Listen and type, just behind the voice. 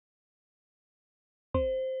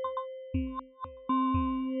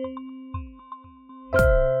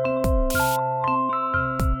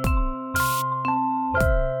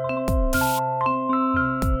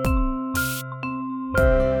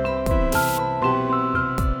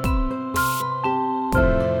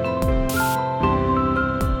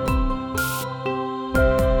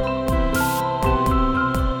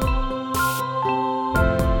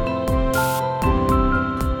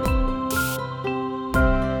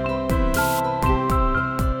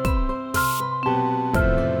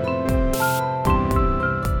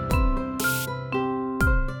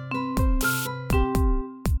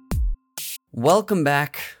Welcome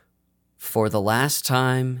back for the last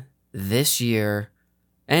time this year.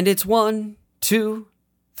 And it's 1, 2,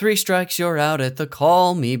 3 strikes, you're out at the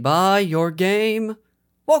Call Me By Your Game.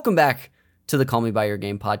 Welcome back to the Call Me By Your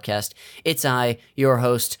Game podcast. It's I, your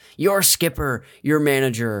host, your skipper, your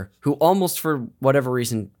manager, who almost for whatever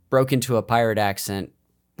reason broke into a pirate accent,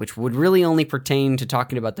 which would really only pertain to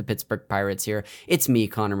talking about the Pittsburgh Pirates here. It's me,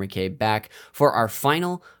 Connor McCabe, back for our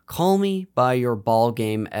final Call Me By Your Ball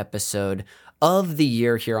Game episode of the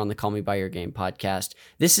year here on the Call Me By Your Game podcast.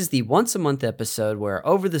 This is the once a month episode where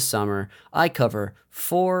over the summer I cover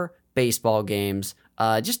 4 baseball games,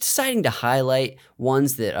 just deciding to highlight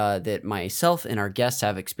ones that myself and our guests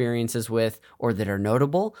have experiences with or that are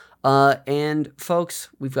notable. And folks,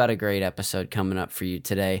 we've got a great episode coming up for you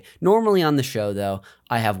today. Normally on the show, though,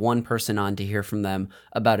 I have one person on to hear from them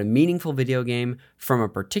about a meaningful video game from a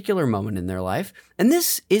particular moment in their life. And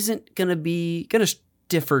this isn't gonna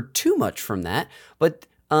differ too much from that, but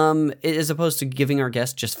as opposed to giving our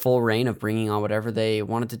guests just full reign of bringing on whatever they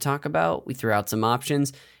wanted to talk about, we threw out some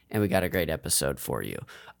options, and we got a great episode for you.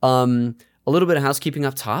 A little bit of housekeeping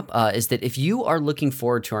up top is that if you are looking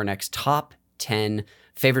forward to our next top 10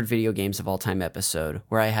 favorite video games of all time episode,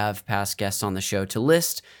 where I have past guests on the show to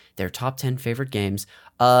list their top 10 favorite games,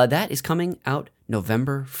 that is coming out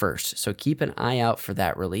November 1st. So keep an eye out for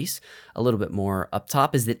that release. A little bit more up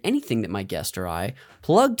top is that anything that my guest or I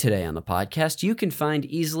plug today on the podcast, you can find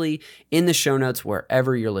easily in the show notes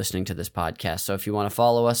wherever you're listening to this podcast. So if you want to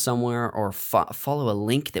follow us somewhere or follow a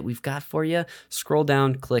link that we've got for you, scroll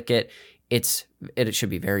down, click it. It should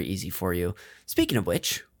be very easy for you. Speaking of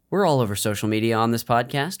which, we're all over social media on this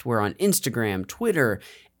podcast. We're on Instagram, Twitter,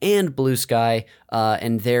 and Blue Sky,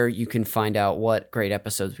 and there you can find out what great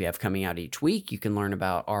episodes we have coming out each week. You can learn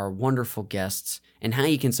about our wonderful guests and how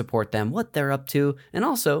you can support them, what they're up to, and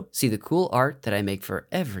also see the cool art that I make for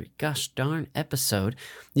every gosh darn episode.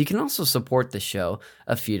 You can also support the show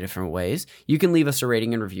a few different ways. You can leave us a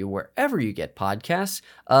rating and review wherever you get podcasts,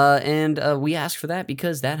 and we ask for that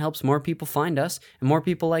because that helps more people find us and more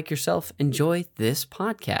people like yourself enjoy this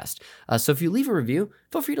podcast. So if you leave a review,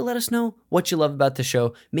 feel free to let us know what you love about the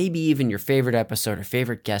show, maybe even your favorite episode or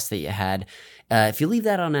favorite guest that you had. If you leave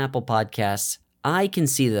that on Apple Podcasts, I can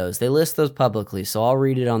see those. They list those publicly, so I'll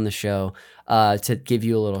read it on the show to give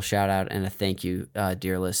you a little shout out and a thank you,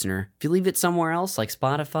 dear listener. If you leave it somewhere else like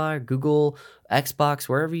Spotify, Google, Xbox,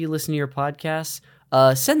 wherever you listen to your podcasts,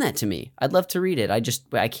 send that to me. I'd love to read it. I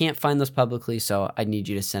can't find those publicly, so I need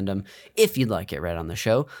you to send them if you'd like it read on the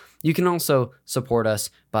show. You can also support us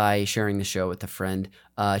by sharing the show with a friend,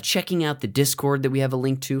 checking out the Discord that we have a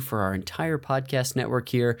link to for our entire podcast network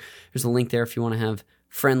here. There's a link there if you want to have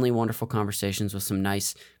friendly, wonderful conversations with some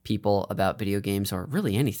nice people about video games or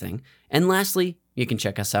really anything. And lastly, you can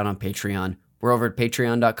check us out on Patreon. We're over at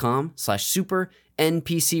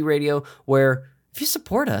patreon.com/supernpcradio, where if you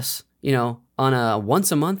support us, on a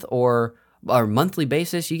once a month or monthly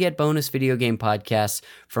basis, you get bonus video game podcasts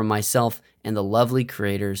from myself and the lovely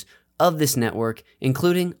creators of this network,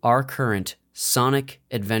 including our current Sonic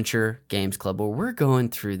Adventure Games Club, where we're going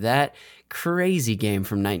through that crazy game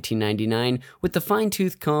from 1999 with the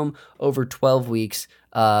fine-tooth comb over 12 weeks.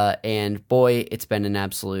 And boy, it's been an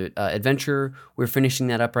absolute adventure. We're finishing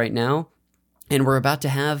that up right now. And we're about to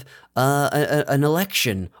have an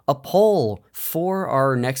election, a poll for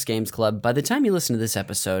our next Games Club. By the time you listen to this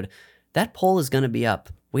episode, that poll is going to be up.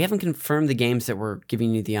 We haven't confirmed the games that we're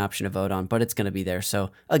giving you the option to vote on, but it's going to be there.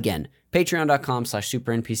 So again,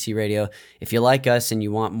 patreon.com/supernpcradio. If you like us and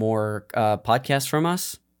you want more podcasts from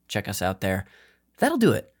us, check us out there. That'll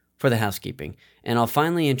do it for the housekeeping. And I'll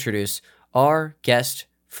finally introduce our guest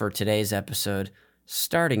for today's episode,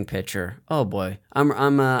 starting pitcher. Oh boy, I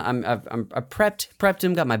prepped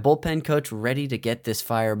him. Got my bullpen coach ready to get this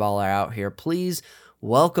fireballer out here. Please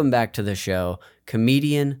welcome back to the show,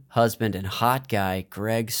 comedian, husband, and hot guy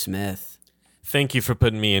Greg Smith. Thank you for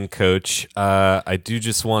putting me in, Coach. I do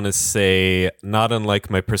just want to say, not unlike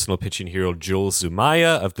my personal pitching hero, Joel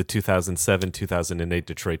Zumaya of the 2007-2008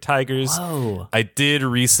 Detroit Tigers, Whoa. I did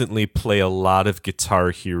recently play a lot of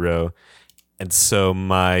Guitar Hero, and so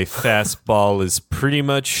my fastball is pretty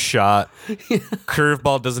much shot.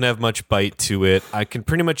 Curveball doesn't have much bite to it. I can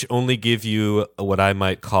pretty much only give you what I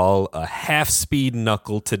might call a half-speed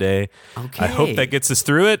knuckle today. Okay. I hope that gets us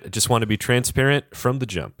through it. I just want to be transparent from the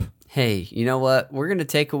jump. Hey, you know what? We're going to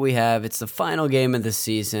take what we have. It's the final game of the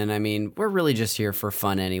season. I mean, we're really just here for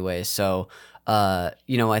fun anyway. So, I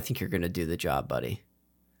think you're going to do the job, buddy.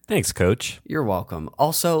 Thanks, Coach. You're welcome.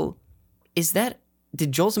 Also,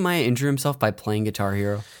 did Joel Zumaya injure himself by playing Guitar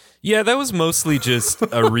Hero? Yeah, that was mostly just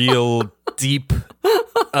a real deep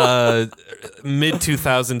uh, mid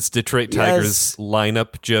 2000s Detroit Tigers Yes.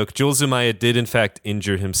 lineup joke. Joel Zumaya did in fact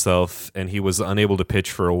injure himself, and he was unable to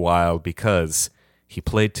pitch for a while because he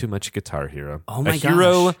played too much Guitar Hero. Oh my a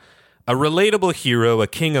hero, gosh. a relatable hero, a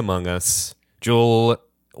king among us. Joel,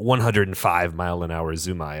 105 mile an hour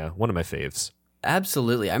Zumaya, one of my faves.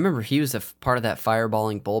 Absolutely. I remember he was part of that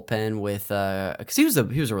fireballing bullpen with because he was a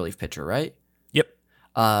relief pitcher, right?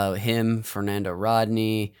 Yep. Him, Fernando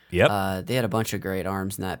Rodney. Yep. They had a bunch of great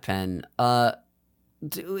arms in that pen.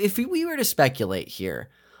 If we were to speculate here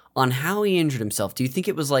on how he injured himself, do you think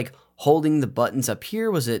it was like holding the buttons up here?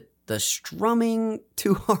 Was it the strumming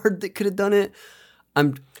too hard that could have done it?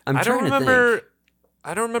 I'm I trying don't to remember. think.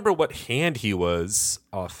 I don't remember what hand he was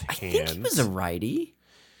offhand. I think he was a righty.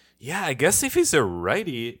 Yeah, I guess if he's a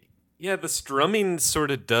righty, yeah, the strumming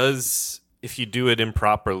sort of does, if you do it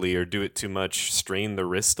improperly or do it too much, strain the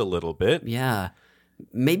wrist a little bit. Yeah.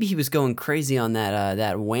 Maybe he was going crazy on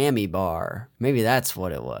that whammy bar. Maybe that's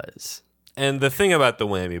what it was. And the thing about the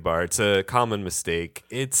whammy bar, it's a common mistake.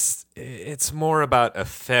 It's more about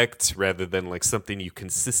effect rather than like something you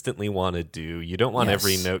consistently want to do. You don't want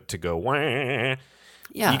every note to go wah.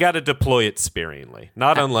 Yeah. You got to deploy it sparingly.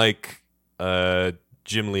 Not unlike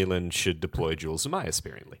Jim Leland should deploy Jules Zumaya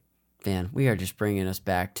sparingly. Man, we are just bringing us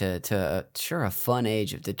back to a fun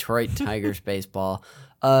age of Detroit Tigers baseball.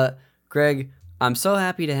 Greg, I'm so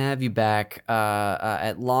happy to have you back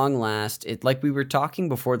at long last. Like we were talking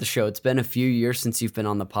before the show, it's been a few years since you've been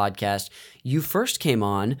on the podcast. You first came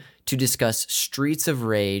on to discuss Streets of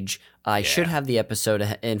Rage. I should have the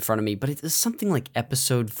episode in front of me, but it was something like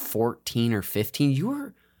episode 14 or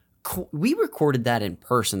 15. We recorded that in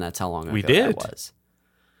person. That's how long ago that was.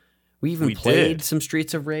 We even played some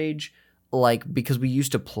Streets of Rage, like because we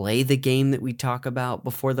used to play the game that we talk about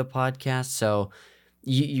before the podcast. So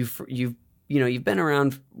you've been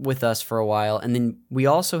around with us for a while, and then we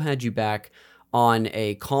also had you back on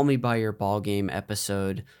a Call Me by Your Ball Game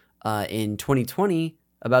episode in 2020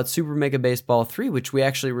 about Super Mega Baseball 3, which we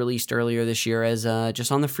actually released earlier this year as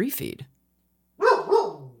just on the free feed.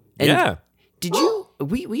 And did you?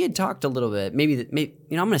 We had talked a little bit. Maybe I'm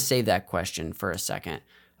going to save that question for a second.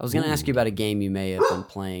 I was going to ask you about a game you may have been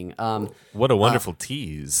playing. What a wonderful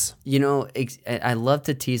tease. I love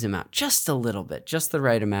to tease him out just a little bit, just the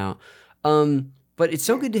right amount. But it's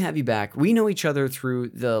so good to have you back. We know each other through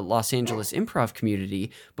the Los Angeles improv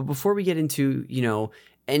community. But before we get into,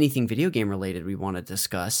 anything video game related we want to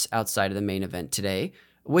discuss outside of the main event today,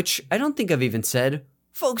 which I don't think I've even said,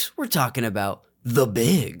 folks, we're talking about the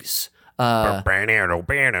bigs.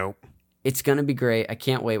 It's going to be great. I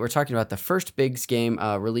can't wait. We're talking about the first Bigs game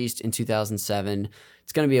released in 2007.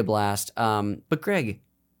 It's going to be a blast. But Greg,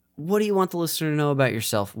 what do you want the listener to know about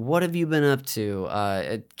yourself? What have you been up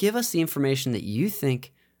to? Give us the information that you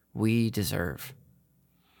think we deserve.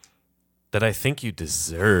 That I think you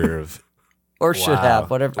deserve. Or should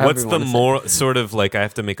have, whatever. What's the moral, sort of like I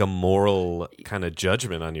have to make a moral kind of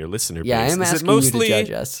judgment on your listener base? Yeah, I'm asking you to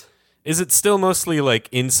judge us. Is it still mostly like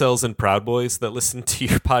incels and Proud Boys that listen to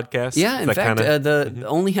your podcast? Yeah, in fact,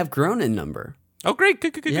 only have grown in number. Oh, great.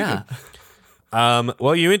 Good. Yeah.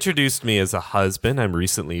 Well, you introduced me as a husband. I'm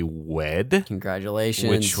recently wed. Congratulations.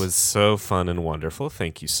 Which was so fun and wonderful.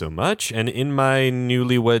 Thank you so much. And in my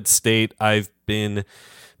newlywed state, I've been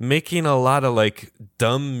making a lot of like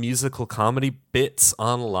dumb musical comedy bits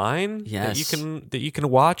online that you can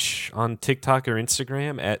watch on TikTok or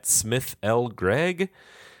Instagram at Smith L. Greg.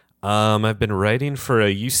 I've been writing for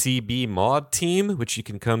a UCB mod team, which you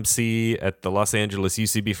can come see at the Los Angeles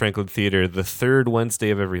UCB Franklin Theater the third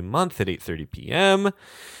Wednesday of every month at 8:30 p.m.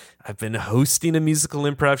 I've been hosting a musical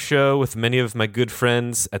improv show with many of my good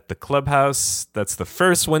friends at the Clubhouse. That's the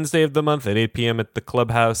first Wednesday of the month at 8 p.m. at the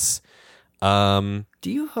Clubhouse. Do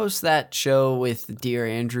you host that show with Dear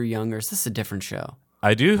Andrew Young, or is this a different show?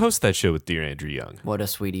 I do host that show with Dear Andrew Young. What a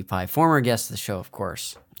sweetie pie. Former guest of the show, of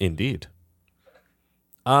course. Indeed.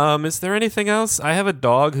 Is there anything else? I have a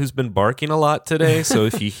dog who's been barking a lot today, so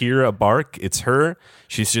if you hear a bark, it's her.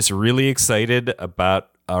 She's just really excited about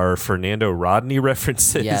our Fernando Rodney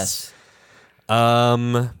references. Yes.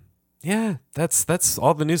 Yeah, that's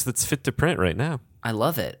all the news that's fit to print right now. I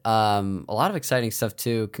love it. A lot of exciting stuff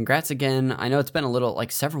too. Congrats again. I know it's been a little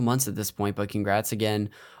like several months at this point, but congrats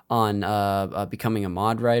again on becoming a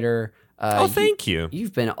mod writer. Thank you.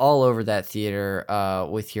 You've been all over that theater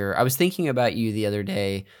with your. I was thinking about you the other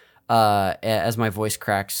day as my voice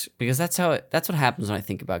cracks because that's what happens when I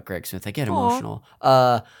think about Greg Smith. I get emotional.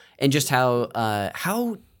 And just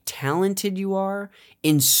how talented you are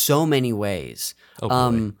in so many ways. Oh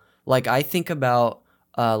boy. Like I think about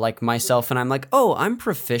like myself, and I'm like, oh, I'm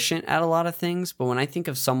proficient at a lot of things. But when I think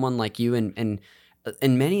of someone like you, and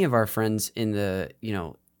and many of our friends in the,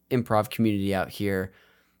 improv community out here,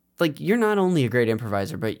 like, you're not only a great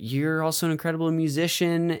improviser, but you're also an incredible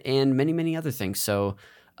musician and many, many other things. So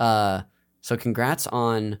congrats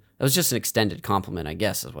on, it was just an extended compliment, I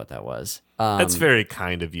guess is what that was. That's very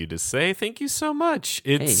kind of you to say. Thank you so much.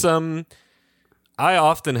 It's, Hey. I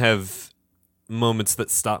often have moments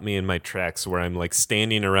that stop me in my tracks where I'm like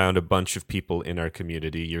standing around a bunch of people in our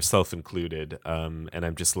community, yourself included, and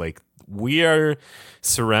I'm just like, we are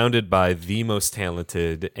surrounded by the most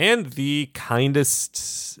talented and the kindest,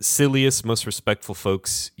 silliest, most respectful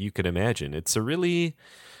folks you could imagine. It's a really,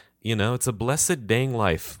 it's a blessed dang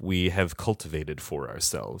life we have cultivated for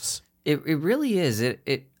ourselves. It really is.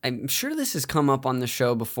 I'm sure this has come up on the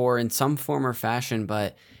show before in some form or fashion,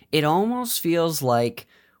 but it almost feels like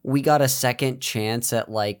we got a second chance at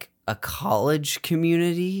like a college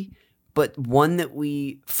community, but one that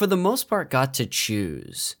we, for the most part, got to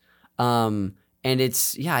choose. And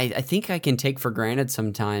it's, I think I can take for granted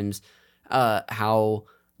sometimes how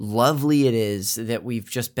lovely it is that we've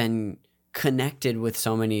just been connected with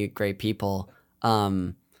so many great people.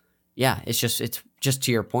 It's just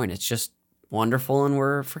to your point. It's just wonderful, and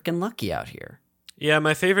we're freaking lucky out here. Yeah,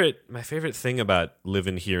 my favorite thing about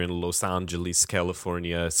living here in Los Angeles,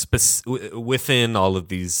 California, within all of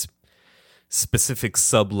these specific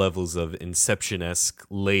sub-levels of Inception-esque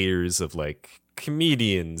layers of like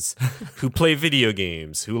comedians who play video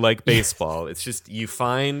games, who like baseball. It's just you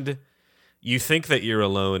think that you're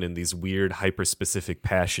alone in these weird hyper-specific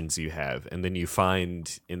passions you have, and then you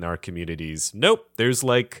find in our communities, nope, there's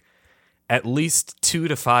like at least 2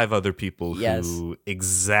 to 5 other people who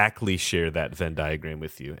exactly share that Venn diagram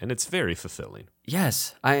with you, and it's very fulfilling.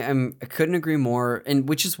 Yes, I couldn't agree more, and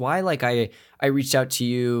which is why like I reached out to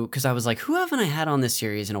you because I was like, who haven't I had on this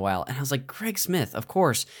series in a while? And I was like, Greg Smith, of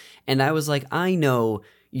course. And I was like, I know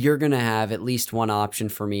you're gonna have at least one option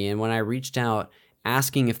for me. And when I reached out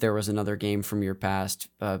asking if there was another game from your past,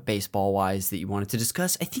 baseball wise, that you wanted to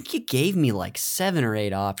discuss, I think you gave me like 7 or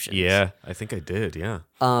 8 options. Yeah, I think I did. Yeah.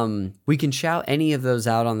 We can shout any of those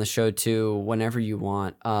out on the show too, whenever you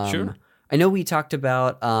want. Sure. I know we talked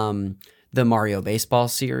about the Mario Baseball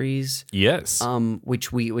series. Yes.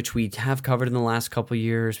 Which we have covered in the last couple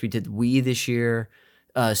years. We did Wii this year.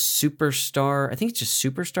 Superstar, I think it's just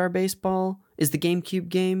Superstar Baseball is the GameCube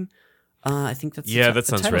game. I think that's that the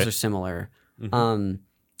sounds titles right. are similar.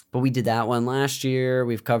 But we did that one last year.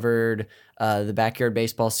 We've covered the Backyard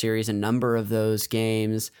Baseball series, a number of those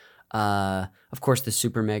games. Of course, the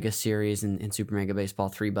Super Mega series and Super Mega Baseball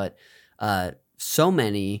 3, but so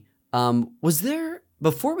many. Was there,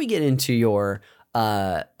 before we get into your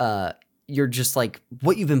just like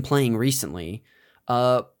what you've been playing recently,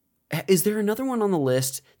 is there another one on the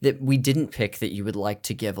list that we didn't pick that you would like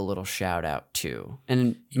to give a little shout out to?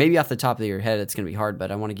 And maybe off the top of your head, it's going to be hard,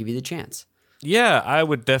 but I want to give you the chance. Yeah, I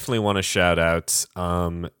would definitely want to shout out.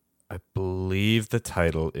 I believe the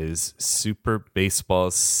title is Super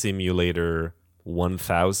Baseball Simulator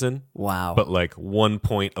 1000. Wow. But like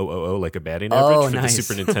 1.000, like a batting average for nice. the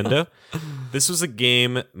Super Nintendo. This was a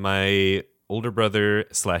game my older brother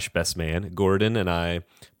 / best man, Gordon, and I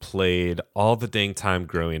played all the dang time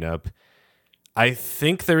growing up. I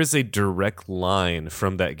think there is a direct line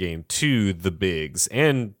from that game to the bigs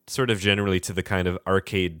and sort of generally to the kind of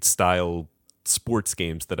arcade style sports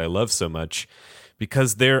games that I love so much,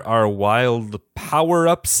 because there are wild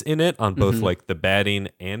power-ups in it on both like the batting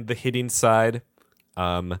and the hitting side.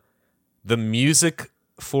 The music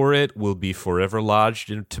for it will be forever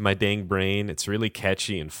lodged into my dang brain. It's really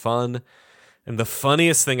catchy and fun. And the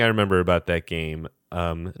funniest thing I remember about that game,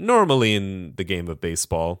 normally in the game of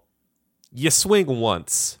baseball, you swing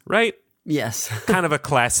once, right? Yes. Kind of a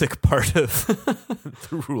classic part of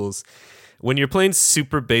the rules. When you're playing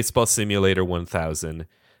Super Baseball Simulator 1000,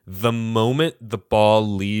 the moment the ball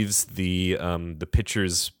leaves the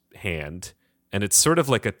pitcher's hand, and it's sort of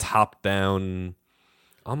like a top-down,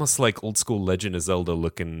 almost like old school Legend of Zelda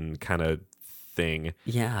looking kind of thing.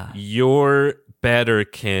 Yeah. Your batter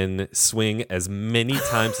can swing as many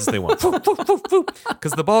times as they want.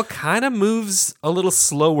 Because the ball kind of moves a little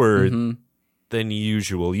slower than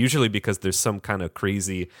usual, usually because there's some kind of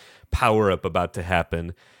crazy power-up about to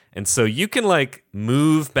happen. And so you can like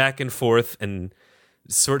move back and forth and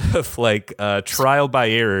sort of like trial by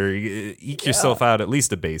error, eke yourself out at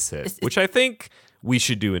least a base hit, which I think we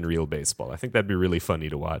should do in real baseball. I think that'd be really funny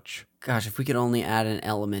to watch. Gosh, if we could only add an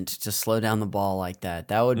element to slow down the ball like that,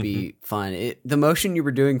 that would be fun. The motion you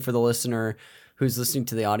were doing for the listener who's listening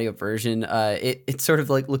to the audio version, it sort of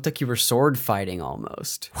like looked like you were sword fighting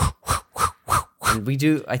almost.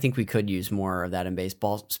 And I think we could use more of that in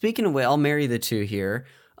baseball. Speaking of which, I'll marry the two here.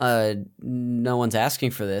 no one's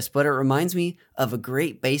asking for this, but it reminds me of a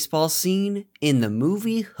great baseball scene in the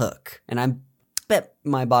movie Hook. And I bet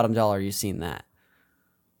my bottom dollar you've seen that.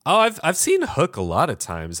 Oh, I've seen Hook a lot of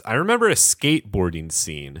times. I remember a skateboarding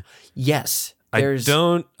scene. Yes.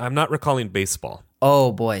 I'm not recalling baseball.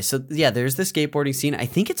 Oh boy. So yeah, there's the skateboarding scene. I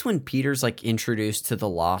think it's when Peter's like introduced to the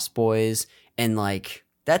Lost Boys, and like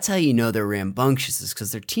that's how you know they're rambunctious, is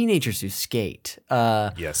because they're teenagers who skate.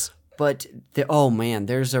 Yes. But oh man,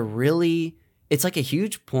 it's like a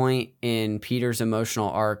huge point in Peter's emotional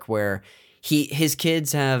arc where his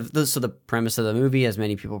kids have, so the premise of the movie, as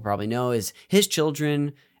many people probably know, is his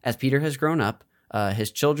children, as Peter has grown up,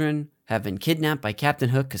 his children have been kidnapped by Captain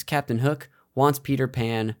Hook because Captain Hook wants Peter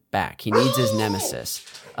Pan back. He needs his nemesis,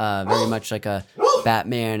 very much like a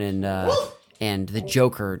Batman and the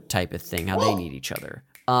Joker type of thing, how they need each other.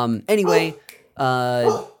 Anyway,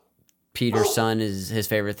 Peter's son, his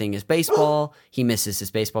favorite thing is baseball. He misses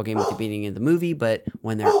his baseball game at the beginning of the movie, but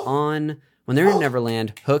when they're in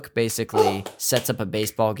Neverland, Hook basically sets up a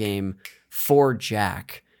baseball game for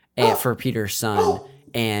Jack, for Peter's son,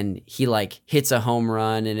 and he like hits a home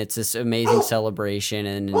run, and it's this amazing celebration,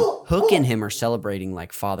 and Hook and him are celebrating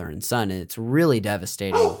like father and son, and it's really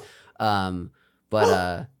devastating. But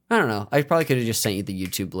I don't know. I probably could have just sent you the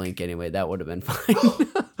YouTube link anyway. That would have been fine.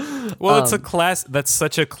 Well, it's a class. That's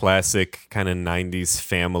such a classic kind of 90s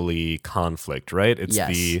family conflict, right? It's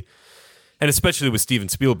yes. And especially with Steven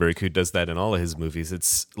Spielberg, who does that in all of his movies,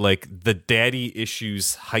 it's like the daddy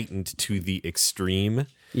issues heightened to the extreme.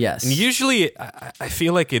 Yes. And usually I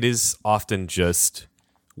feel like it is often just,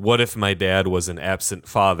 what if my dad was an absent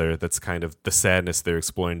father? That's kind of the sadness they're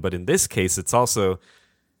exploring. But in this case, it's also,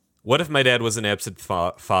 what if my dad was an absent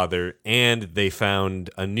father and they found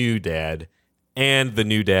a new dad, and the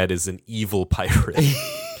new dad is an evil pirate?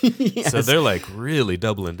 Yes. So they're like really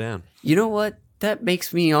doubling down. You know what? That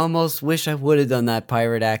makes me almost wish I would have done that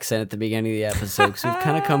pirate accent at the beginning of the episode, because we've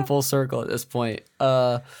kind of come full circle at this point.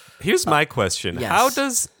 Here's my question. Yes. How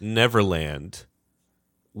does Neverland,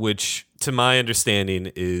 which to my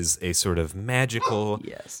understanding is a sort of magical,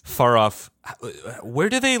 yes, far off, where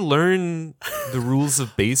do they learn the rules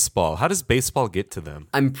of baseball? How does baseball get to them?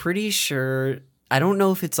 I'm pretty sure, I don't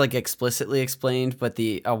know if it's like explicitly explained, but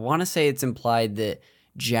I want to say it's implied that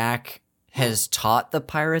Jack has taught the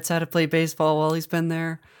pirates how to play baseball while he's been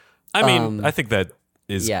there. I mean, I think that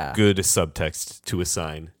is good subtext to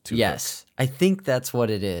assign to. Yes, I think that's what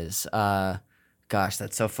it is. Gosh,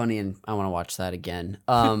 that's so funny, and I want to watch that again.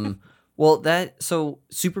 Well, so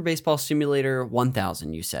Super Baseball Simulator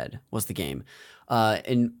 1000, you said, was the game.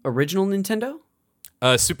 In original Nintendo?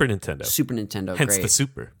 Super Nintendo. Super Nintendo, Hence great. the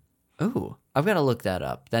Super. Oh, I've got to look that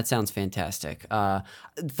up. That sounds fantastic.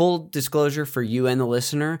 Full disclosure for you and the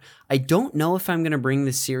listener, I don't know if I'm going to bring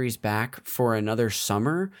this series back for another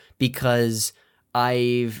summer, because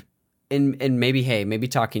and maybe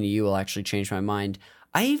talking to you will actually change my mind.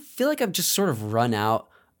 I feel like I've just sort of run out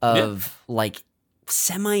of like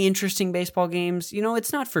semi-interesting baseball games. You know,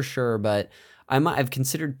 it's not for sure, but I've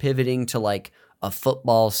considered pivoting to like a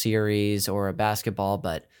football series or a basketball,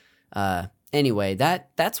 but anyway,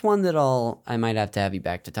 that's one that I might have to have you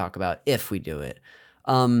back to talk about if we do it.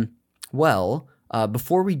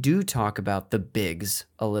 Before we do talk about the bigs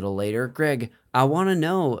a little later, Greg, I want to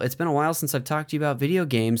know, it's been a while since I've talked to you about video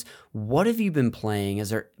games. What have you been playing? Has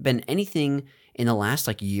there been anything in the last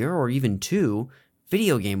like year or even two,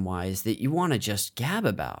 video game wise, that you want to just gab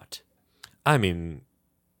about? I mean,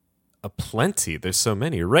 aplenty. There's so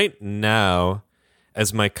many. Right now,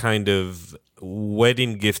 as my kind of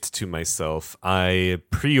wedding gift to myself, I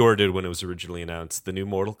pre-ordered, when it was originally announced, the new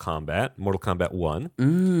Mortal Kombat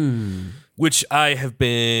 1, which I have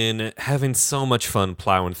been having so much fun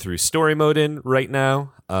plowing through story mode in right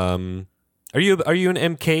now. Are you an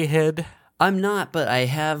MK head? I'm not, but I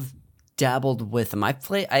have dabbled with them. I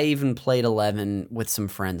even played 11 with some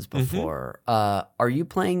friends before. Are you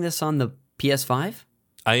playing this on the PS5?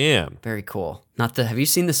 I am. Very cool. Have you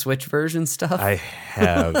seen the Switch version stuff? I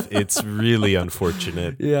have. It's really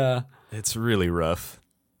unfortunate. Yeah. It's really rough.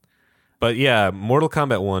 But yeah, Mortal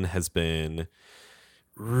Kombat 1 has been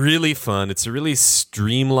really fun. It's a really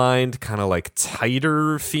streamlined, kind of like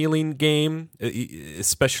tighter feeling game,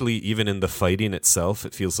 especially even in the fighting itself.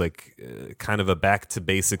 It feels like kind of a back to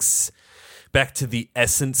basics, back to the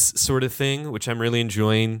essence sort of thing, which I'm really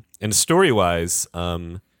enjoying. And story-wise,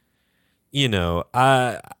 you know,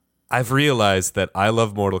 I've realized that I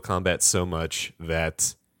love Mortal Kombat so much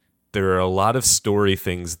that there are a lot of story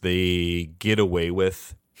things they get away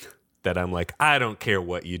with that I'm like, I don't care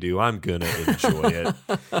what you do, I'm gonna enjoy it.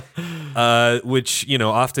 which,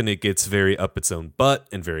 often it gets very up its own butt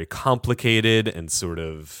and very complicated and sort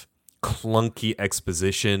of clunky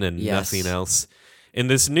exposition and Yes. nothing else. In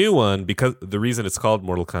this new one, because the reason it's called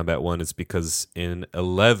Mortal Kombat 1 is because in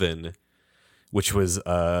 11, which was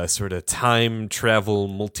a sort of time travel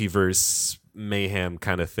multiverse mayhem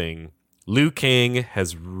kind of thing, Liu Kang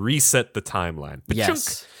has reset the timeline.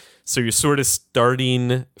 Yes. So you're sort of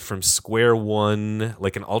starting from square one,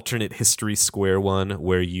 like an alternate history square one,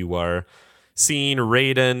 where you are seeing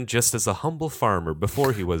Raiden just as a humble farmer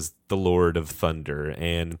before he was the Lord of Thunder.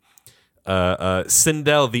 And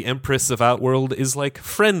Sindel, the Empress of Outworld, is like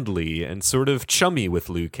friendly and sort of chummy with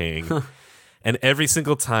Liu Kang. And every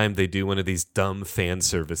single time they do one of these dumb fan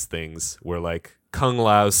service things where like Kung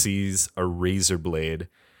Lao sees a razor blade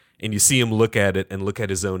and you see him look at it and look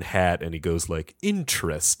at his own hat and he goes like,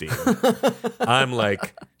 interesting. I'm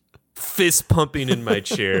like fist pumping in my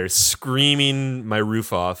chair, screaming my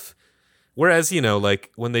roof off. Whereas,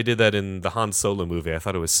 like when they did that in the Han Solo movie, I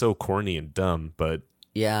thought it was so corny and dumb, but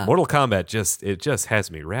Yeah. Mortal Kombat just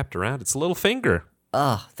has me wrapped around its little finger.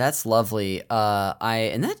 Oh, that's lovely.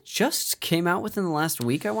 And that just came out within the last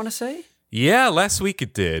week, I want to say. Yeah, last week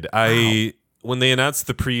it did. When they announced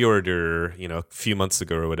the pre-order, a few months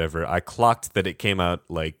ago or whatever, I clocked that it came out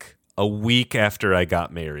like a week after I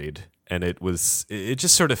got married, and it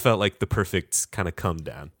just sort of felt like the perfect kind of come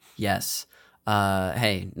down. Yes.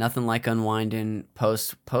 Hey, nothing like unwinding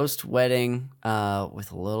post wedding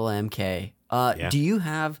with a little MK. Do you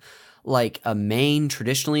have like a main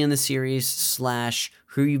traditionally in the series /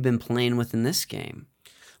 who you've been playing with in this game?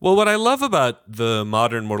 Well, what I love about the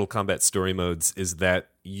modern Mortal Kombat story modes is that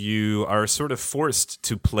you are sort of forced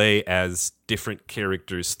to play as different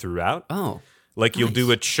characters throughout. Oh, like you'll nice.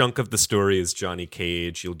 do a chunk of the story as Johnny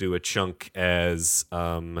Cage. You'll do a chunk as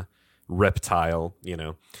Reptile,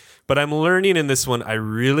 But I'm learning in this one, I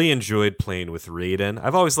really enjoyed playing with Raiden.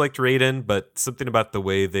 I've always liked Raiden, but something about the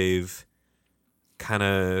way they've kind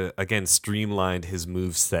of, again, streamlined his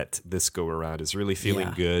moveset this go around is really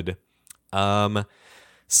feeling good.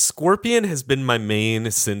 Scorpion has been my main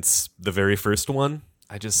since the very first one.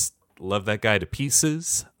 I just love that guy to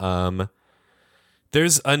pieces.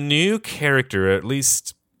 There's a new character, at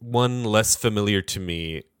least one less familiar to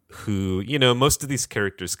me, who, most of these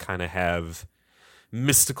characters kind of have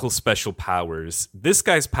mystical special powers. This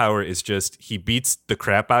guy's power is just he beats the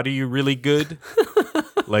crap out of you really good.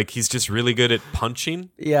 Like he's just really good at punching.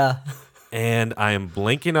 Yeah. And I am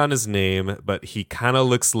blanking on his name, but he kind of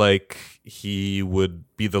looks like he would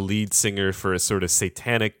be the lead singer for a sort of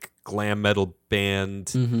satanic glam metal band.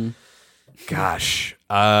 Mm-hmm. Gosh,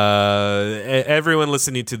 everyone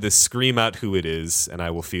listening to this, scream out who it is, and I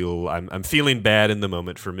will feel I'm feeling bad in the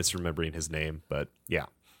moment for misremembering his name. But yeah,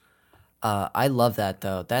 I love that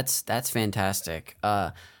though. That's fantastic.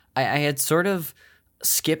 I had sort of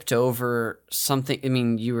skipped over something. I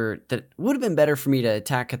mean, that would have been better for me to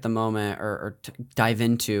attack at the moment or to dive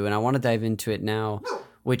into, and I want to dive into it now,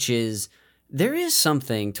 which is there is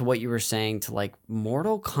something to what you were saying to like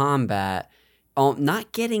Mortal Kombat.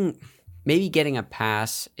 Not getting. Maybe getting a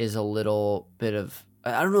pass is a little bit of,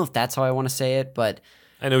 I don't know if that's how I want to say it, but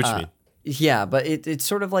I know what you mean. Yeah, but it's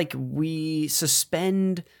sort of like we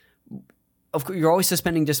suspend, of course, you're always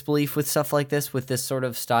suspending disbelief with stuff like this, with this sort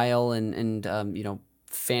of style and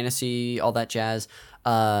fantasy, all that jazz.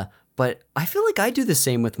 But I feel like I do the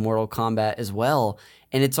same with Mortal Kombat as well.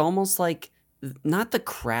 And it's almost like, not the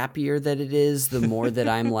crappier that it is, the more that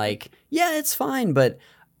I'm like, yeah, it's fine. But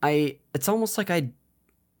it's almost like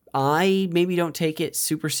I maybe don't take it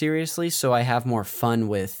super seriously, so I have more fun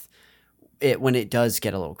with it when it does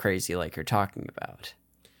get a little crazy like you're talking about.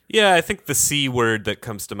 Yeah, I think the C word that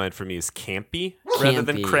comes to mind for me is campy rather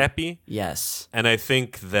than crappy. Yes. And I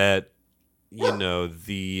think that,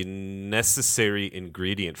 the necessary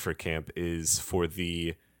ingredient for camp is for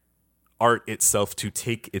the art itself to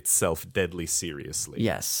take itself deadly seriously.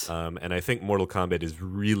 Yes. And I think Mortal Kombat is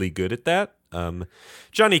really good at that.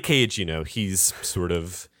 Johnny Cage, he's sort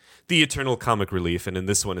of the eternal comic relief, and in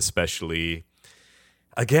this one especially,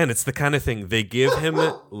 again, it's the kind of thing they give him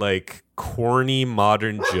like corny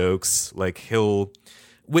modern jokes. Like he'll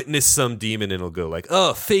witness some demon and he'll go like,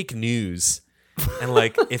 "Oh, fake news," and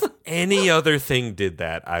like if any other thing did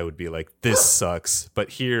that, I would be like, "This sucks."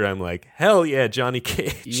 But here I'm like, "Hell yeah, Johnny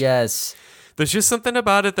Cage!" Yes. There's just something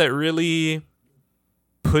about it that really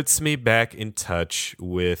puts me back in touch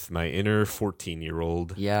with my inner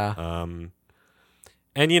 14-year-old. Yeah.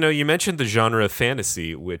 And, you mentioned the genre of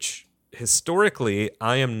fantasy, which historically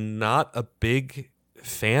I am not a big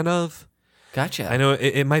fan of. Gotcha. I know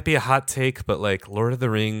it might be a hot take, but like Lord of the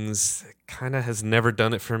Rings kind of has never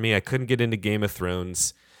done it for me. I couldn't get into Game of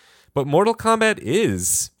Thrones. But Mortal Kombat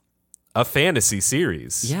is a fantasy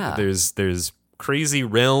series. Yeah. There's crazy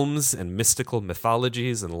realms and mystical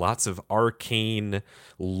mythologies and lots of arcane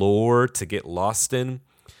lore to get lost in.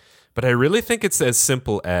 But I really think it's as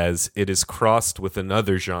simple as it is crossed with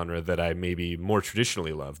another genre that I maybe more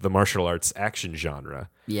traditionally love, the martial arts action genre.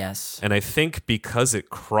 Yes. And I think because it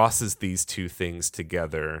crosses these two things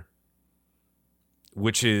together,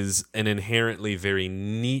 which is an inherently very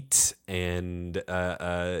neat and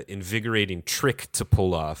invigorating trick to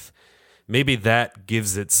pull off, maybe that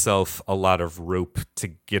gives itself a lot of rope to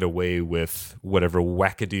get away with whatever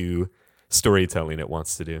wackadoo storytelling it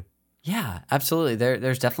wants to do. Yeah, absolutely.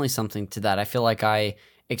 There's definitely something to that. I feel like I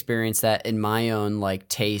experienced that in my own like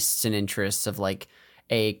tastes and interests of like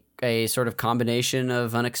a sort of combination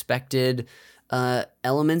of unexpected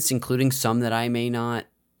elements, including some that I may not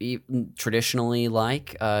traditionally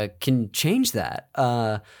like, can change that.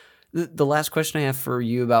 The last question I have for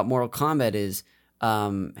you about Mortal Kombat is,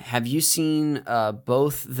 have you seen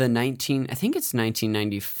both the I think it's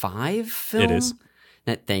 1995 film? It is.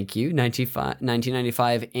 Thank you,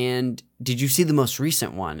 1995. And did you see the most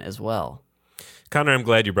recent one as well? Connor, I'm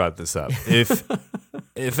glad you brought this up.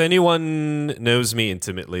 If anyone knows me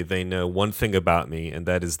intimately, they know one thing about me, and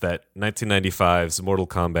that is that 1995's Mortal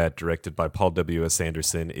Kombat, directed by Paul W.S.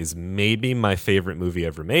 Anderson, is maybe my favorite movie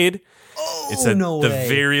ever made. Oh, it's at no the way.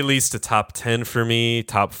 very least a top 10 for me,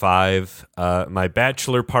 top 5. My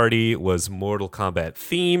bachelor party was Mortal Kombat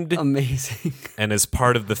themed. Amazing. And as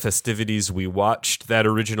part of the festivities, we watched that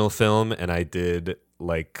original film, and I did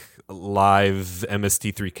like live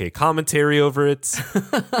MST3K commentary over it,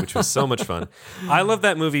 which was so much fun. I love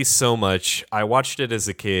that movie so much. I watched it as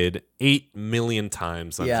a kid 8 million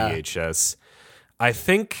times on VHS. I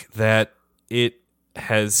think that it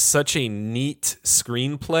has such a neat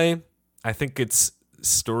screenplay. I think its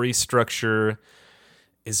story structure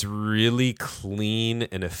is really clean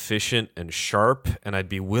and efficient and sharp, and I'd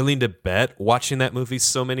be willing to bet watching that movie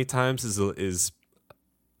so many times is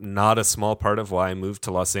not a small part of why I moved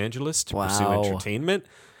to Los Angeles to pursue entertainment.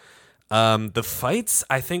 The fights,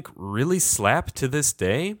 I think, really slap to this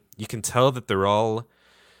day. You can tell that they're all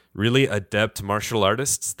really adept martial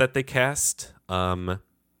artists that they cast.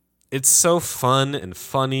 It's so fun and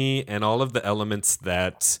funny, and all of the elements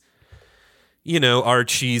that, you know, are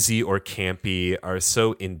cheesy or campy are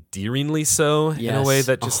so endearingly so, in a way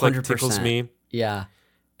that just 100%. Like tickles me. Yeah.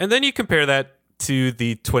 And then you compare that to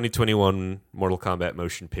the 2021 Mortal Kombat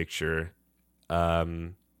motion picture,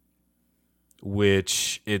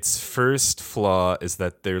 which its first flaw is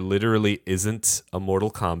that there literally isn't a Mortal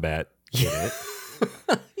Kombat in it,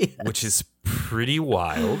 yes. Which is pretty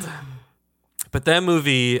wild. But that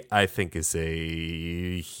movie, I think, is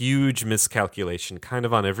a huge miscalculation, kind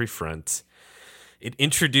of on every front. It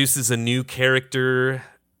introduces a new character,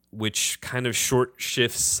 which kind of short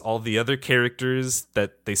shifts all the other characters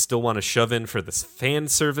that they still want to shove in for this fan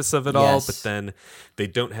service of it all, but then they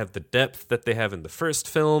don't have the depth that they have in the first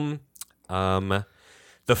film. The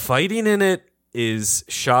fighting in it is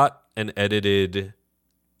shot and edited,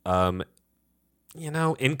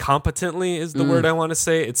 incompetently is the word I want to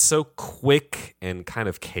say. It's so quick and kind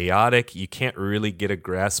of chaotic. You can't really get a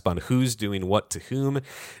grasp on who's doing what to whom.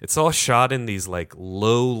 It's all shot in these like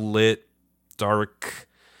low lit, dark.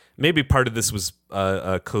 Maybe part of this was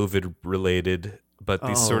COVID related, but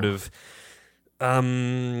these sort of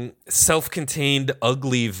self-contained,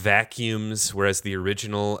 ugly vacuums, whereas the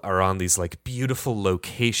original are on these like beautiful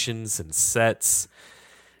locations and sets.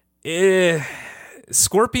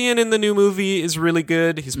 Scorpion in the new movie is really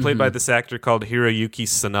good. He's played by this actor called Hiroyuki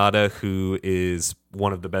Sanada, who is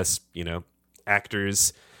one of the best,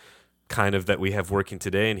 actors kind of that we have working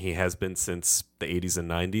today, and he has been since the 80s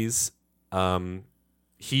and 90s.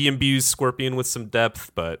 He imbues Scorpion with some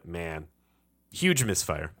depth, but man, huge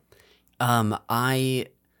misfire. I'm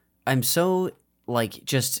so like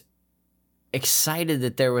just excited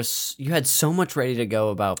that you had so much ready to go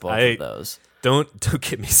about both of those. Don't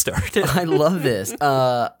get me started. I love this.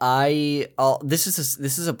 This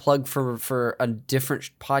is a plug for a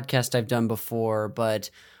different podcast I've done before,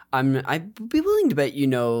 but I'd be willing to bet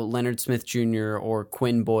Leonard Smith Jr. or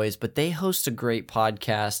Quinn Boys, but they host a great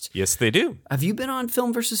podcast. Yes, they do. Have you been on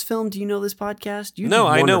Film versus Film? Do you know this podcast? No,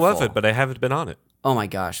 I know of it, but I haven't been on it. Oh my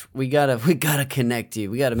gosh, we gotta connect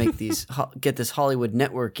you. We gotta make these get this Hollywood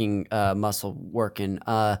networking muscle working.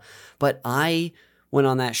 But I went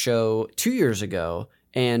on that show 2 years ago,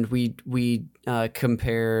 and we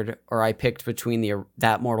compared, or I picked between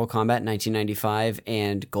that Mortal Kombat 1995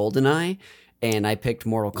 and GoldenEye. And I picked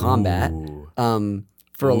Mortal Kombat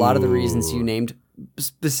for a lot of the reasons you named,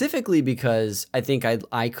 specifically because I think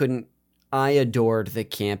I couldn't I adored the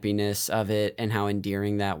campiness of it and how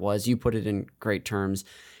endearing that was. You put it in great terms.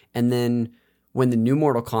 And then when the new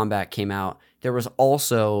Mortal Kombat came out, there was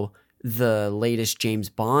also the latest James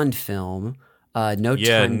Bond film, No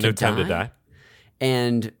Time to Die.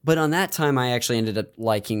 But on that time, I actually ended up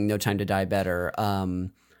liking No Time to Die better.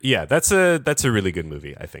 Yeah, that's a really good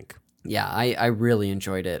movie, I think. Yeah, I really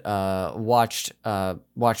enjoyed it. Watched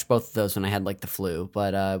both of those when I had like the flu,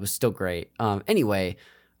 but it was still great. Anyway,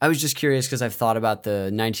 I was just curious because I've thought about the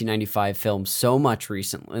 1995 film so much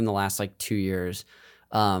recently in the last like 2 years.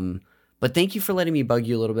 But thank you for letting me bug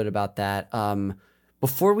you a little bit about that.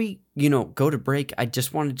 Before we, go to break, I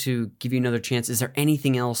just wanted to give you another chance. Is there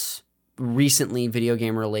anything else recently video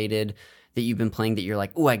game related that you've been playing that you're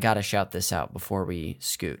like, oh, I gotta shout this out before we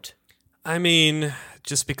scoot? I mean,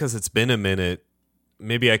 just because it's been a minute,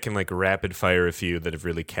 maybe I can like rapid fire a few that have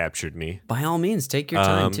really captured me. By all means, take your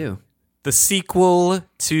time too. The sequel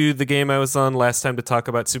to the game I was on last time to talk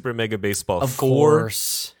about, Super Mega Baseball 4,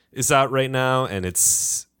 is out right now, and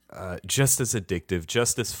it's just as addictive,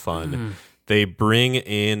 just as fun. They bring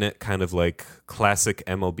in kind of like classic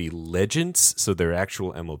MLB legends, so they're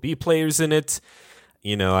actual MLB players in it.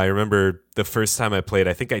 I remember the first time I played,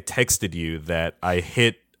 I think I texted you that I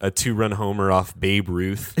hit a 2-run homer off Babe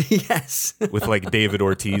Ruth. Yes. With like David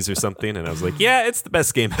Ortiz or something, and I was like, yeah, it's the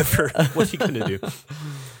best game ever. What are you going to do?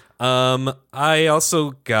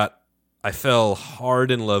 I fell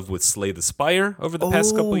hard in love with Slay the Spire over the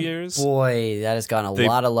past couple years. Boy, that has gotten a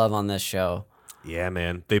lot of love on this show. Yeah,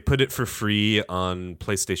 man. They put it for free on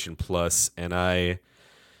PlayStation Plus, and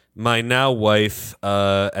my now wife,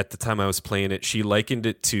 at the time I was playing it, she likened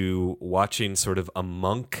it to watching sort of a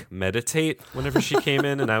monk meditate whenever she came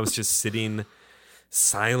in, and I was just sitting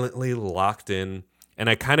silently locked in. And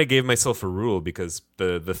I kind of gave myself a rule because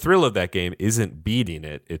the thrill of that game isn't beating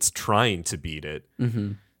it, it's trying to beat it.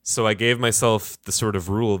 Mm-hmm. So I gave myself the sort of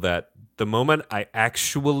rule that the moment I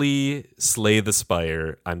actually slay the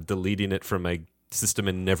spire, I'm deleting it from my system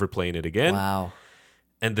and never playing it again. Wow.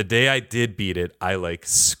 And the day I did beat it, I like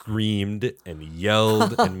screamed and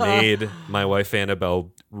yelled and made my wife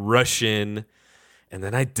Annabelle rush in. And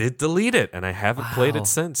then I did delete it, and I haven't played it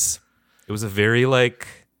since. It was a very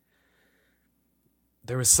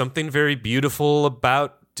there was something very beautiful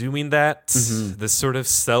about doing that. Mm-hmm. This sort of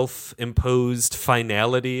self-imposed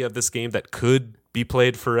finality of this game that could be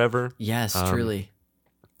played forever. Yes, truly.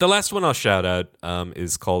 The last one I'll shout out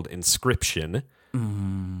is called Inscription.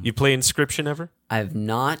 You play Inscription ever? I have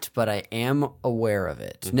not, but I am aware of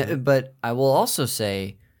it. Mm-hmm. But I will also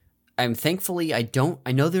say, I know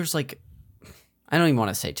there's I don't even want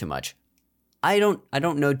to say too much. I don't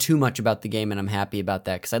know too much about the game, and I'm happy about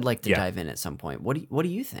that because I'd like to dive in at some point. What do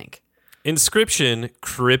you think? Inscription,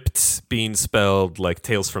 crypt being spelled like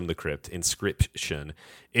Tales from the Crypt, Inscription,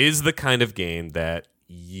 is the kind of game that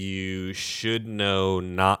you should know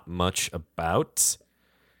not much about.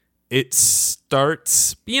 It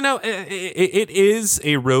starts, it is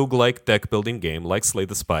a roguelike deck building game like Slay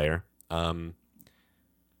the Spire.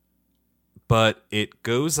 But it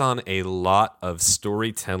goes on a lot of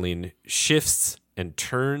storytelling shifts and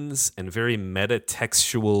turns and very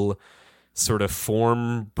meta-textual sort of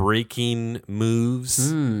form-breaking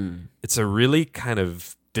moves. It's a really kind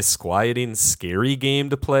of disquieting, scary game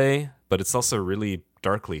to play, but it's also really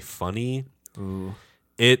darkly funny. Ooh.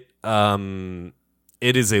 It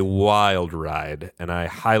is a wild ride, and I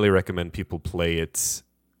highly recommend people play it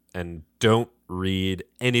and don't read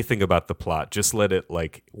anything about the plot. Just let it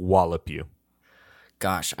wallop you.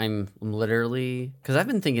 Gosh, I'm literally, because I've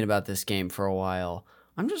been thinking about this game for a while.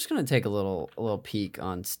 I'm just gonna take a little peek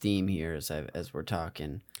on Steam here as we're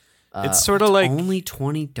talking. It's sort of like only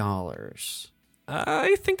 $20.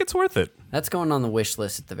 I think it's worth it. That's going on the wish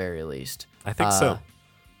list at the very least. I think so.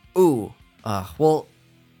 Well,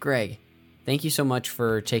 Greg, thank you so much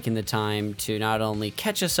for taking the time to not only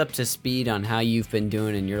catch us up to speed on how you've been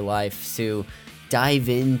doing in your life, to dive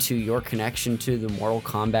into your connection to the Mortal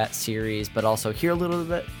Kombat series, but also hear a little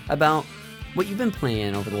bit about what you've been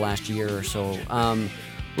playing over the last year or so.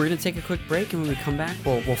 We're going to take a quick break, and when we come back,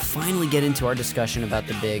 we'll finally get into our discussion about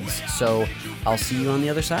the bigs. So I'll see you on the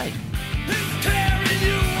other side.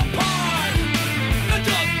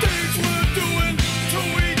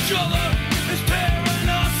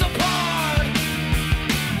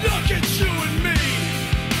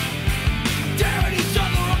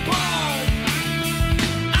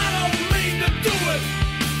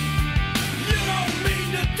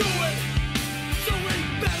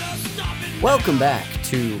 Welcome back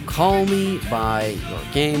to Call Me By Your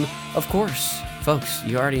Game. Of course, folks,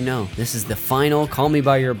 you already know this is the final Call Me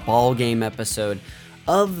By Your Ball Game episode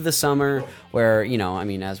of the summer. where, I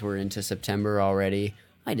mean, as we're into September already,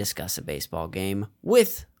 I discuss a baseball game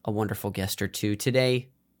with a wonderful guest or two. Today,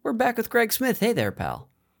 we're back with Greg Smith. Hey there, pal.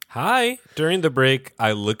 Hi. During the break,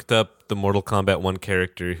 I looked up the Mortal Kombat 1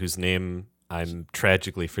 character whose name I'm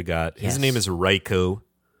tragically forgot. His name is Raiko.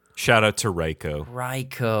 Shout out to Raiko.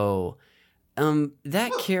 Raiko.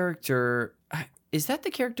 That character, is that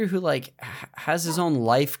the character who has his own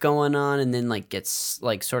life going on and then gets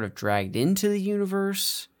sort of dragged into the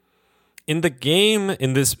universe? In the game,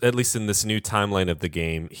 at least in this new timeline of the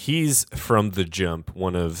game, he's from the jump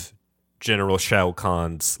one of General Shao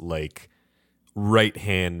Kahn's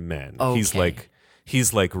right-hand men. Okay.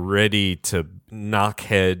 He's ready to knock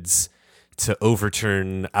heads, to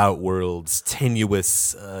overturn Outworld's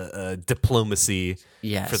tenuous diplomacy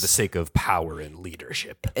for the sake of power and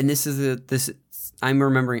leadership. And I'm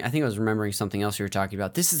remembering, I think I was remembering something else you were talking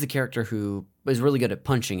about. This is the character who is really good at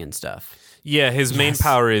punching and stuff. Yeah, his main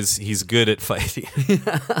power is he's good at fighting.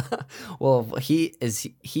 Well, he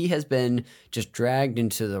has been just dragged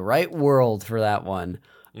into the right world for that one.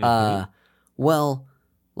 Mm-hmm. Well,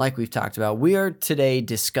 like we've talked about, we are today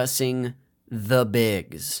discussing the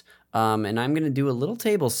bigs. And I'm going to do a little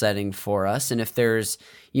table setting for us. And if there's,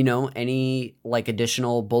 any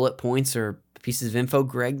additional bullet points or pieces of info,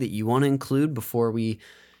 Greg, that you want to include before we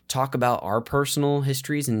talk about our personal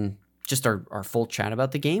histories and just our full chat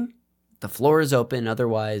about the game, the floor is open.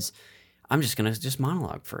 Otherwise, I'm just going to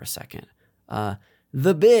monologue for a second.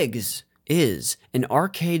 The Bigs is an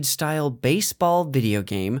arcade-style baseball video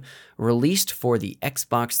game released for the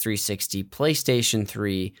Xbox 360, PlayStation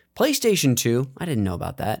 3, PlayStation 2, I didn't know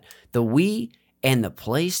about that, the Wii, and the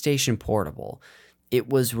PlayStation Portable. It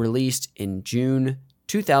was released in June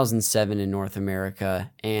 2007 in North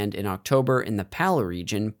America and in October in the PAL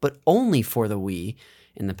region, but only for the Wii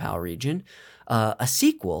in the PAL region. A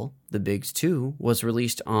sequel, The Bigs 2, was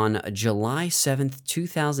released on July 7th,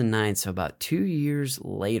 2009, so about 2 years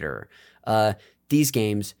later. These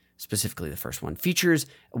games, specifically the first one, features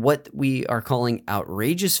what we are calling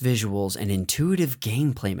outrageous visuals and intuitive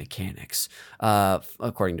gameplay mechanics,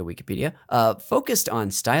 according to Wikipedia, focused on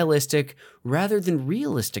stylistic rather than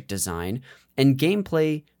realistic design and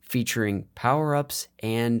gameplay featuring power-ups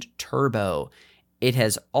and turbo. It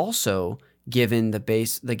has also given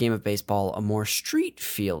the game of baseball a more street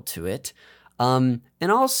feel to it. And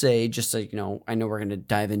I'll say, just so I know we're going to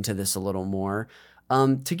dive into this a little more,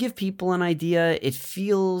 to give people an idea, it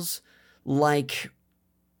feels like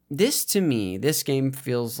this game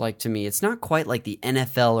feels like to me, it's not quite like the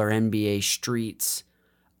NFL or NBA streets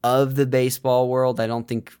of the baseball world.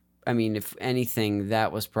 If anything,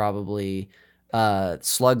 that was probably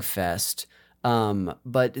Slugfest.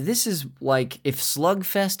 But this is like if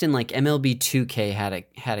Slugfest and MLB 2K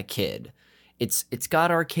had a kid. It's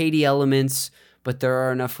got arcadey elements, but there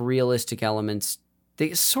are enough realistic elements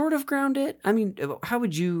that sort of ground it. I mean, how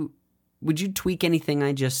would you tweak anything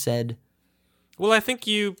I just said? Well, I think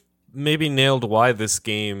you maybe nailed why this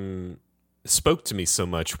game spoke to me so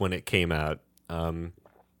much when it came out.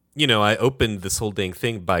 I opened this whole dang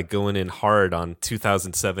thing by going in hard on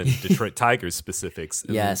 2007 Detroit Tigers specifics.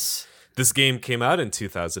 Yes. This game came out in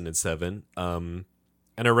 2007, and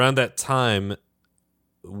around that time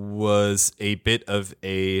was a bit of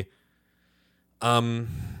a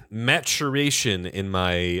maturation in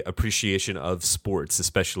my appreciation of sports,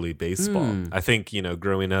 especially baseball. I think,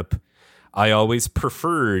 growing up, I always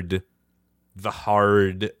preferred the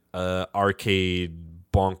hard arcade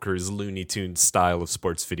bonkers Looney Tunes style of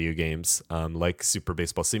sports video games, like Super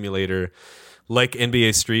Baseball Simulator, like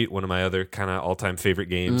NBA Street, one of my other kind of all-time favorite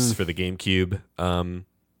games for the GameCube.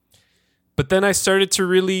 But then I started to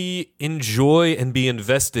really enjoy and be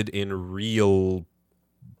invested in real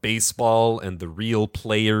baseball and the real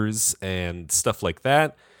players and stuff like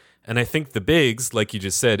that. And I think the Bigs, like you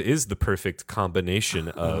just said, is the perfect combination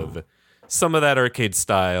of some of that arcade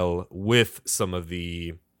style with some of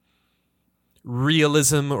the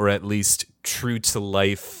realism, or at least true to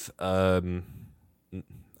life.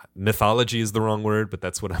 Mythology is the wrong word, but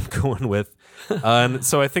that's what I'm going with. And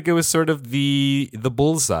so I think it was sort of the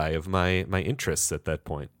bullseye of my interests at that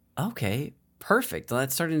point. Okay, perfect. Well,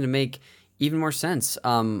 that's starting to make even more sense.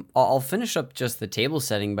 I'll finish up just the table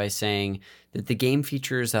setting by saying that the game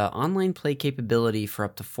features online play capability for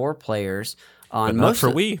up to 4 players. But not for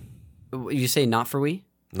Wii. You say not for Wii?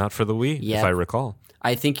 Not for the Wii, if I recall.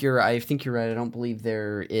 I think you're right. I don't believe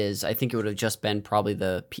there is. I think it would have just been probably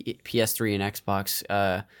the PS3 and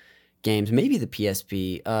Xbox games, maybe the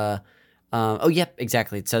PSP. Yep,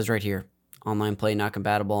 exactly. It says right here, online play not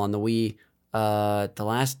compatible on the Wii. The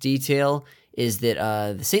last detail is that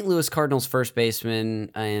the St. Louis Cardinals first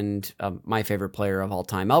baseman and my favorite player of all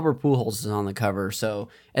time, Albert Pujols, is on the cover. So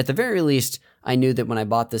at the very least, I knew that when I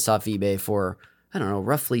bought this off eBay for, I don't know,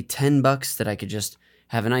 roughly $10, that I could just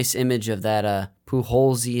have a nice image of that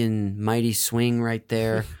Pujolsian mighty swing right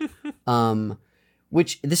there.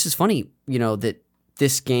 Which, this is funny, that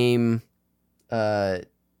this game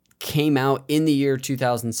came out in the year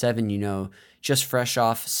 2007, just fresh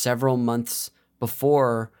off several months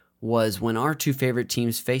before was when our two favorite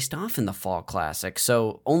teams faced off in the Fall Classic.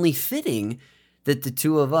 So only fitting that the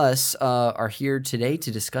two of us are here today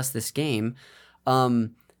to discuss this game.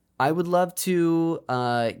 I would love to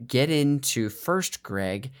get into first,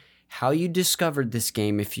 Greg, how you discovered this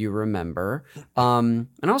game, if you remember. And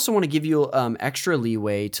I also want to give you extra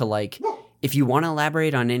leeway to, if you want to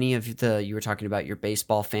elaborate on any of you were talking about your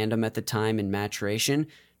baseball fandom at the time and maturation,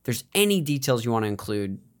 if there's any details you want to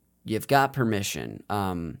include, you've got permission.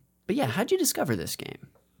 But yeah, how'd you discover this game?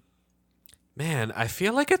 Man, I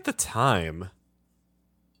feel like at the time,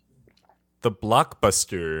 the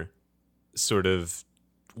Blockbuster sort of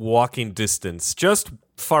walking distance, just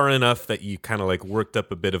far enough that you kind of worked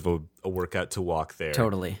up a bit of a workout to walk there.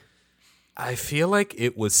 Totally. I feel like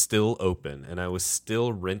it was still open and I was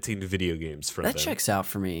still renting video games from them. That checks out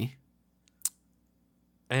for me.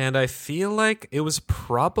 And I feel like it was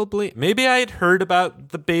probably, maybe I had heard about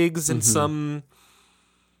the bigs in some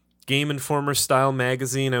Game Informer style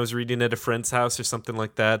magazine I was reading at a friend's house or something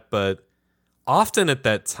like that. But often at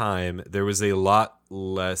that time, there was a lot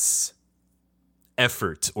less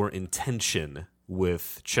effort or intention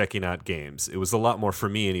with checking out games. It was a lot more, for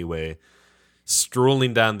me anyway,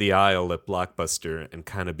 strolling down the aisle at Blockbuster and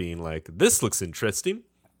kind of being like, this looks interesting.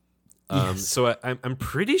 Yes. So I'm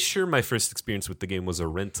pretty sure my first experience with the game was a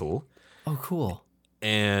rental. Oh, cool.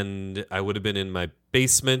 And I would have been in my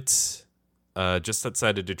basement just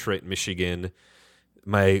outside of Detroit, Michigan.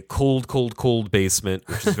 My cold basement,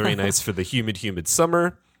 which is very nice for the humid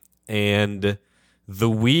summer. And the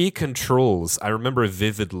Wii controls, I remember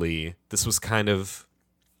vividly, this was kind of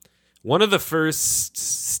one of the first,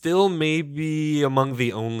 still maybe among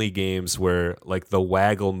the only games where the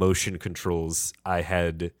waggle motion controls I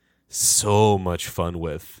had so much fun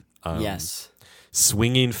with. Yes.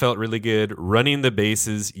 Swinging felt really good. Running the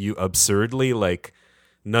bases, you absurdly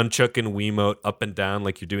nunchuck and Wiimote up and down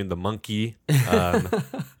like you're doing the monkey.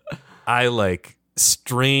 I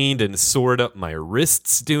strained and sored up my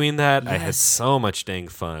wrists doing that. Yes. I had so much dang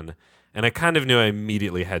fun. And I kind of knew I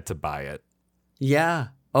immediately had to buy it. Yeah.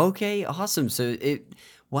 Okay, awesome. So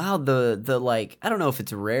wow, the I don't know if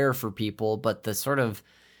it's rare for people, but the sort of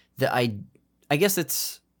I guess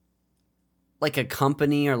it's like a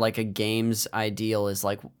company or a game's ideal is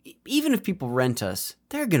even if people rent us,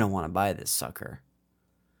 they're going to want to buy this sucker.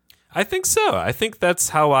 I think so. I think that's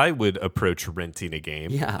how I would approach renting a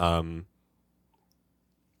game. Yeah.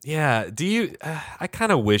 Yeah. Do you? I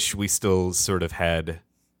kind of wish we still sort of had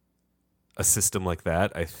a system like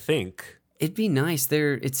that. I think it'd be nice.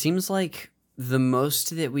 It seems like the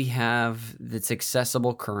most that we have that's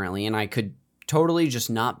accessible currently, and I could totally just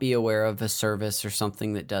not be aware of a service or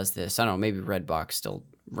something that does this. I don't know. Maybe Redbox still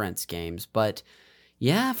rents games, but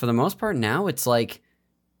yeah, for the most part now it's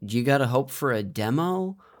you got to hope for a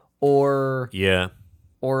demo or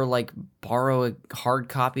borrow a hard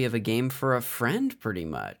copy of a game for a friend, pretty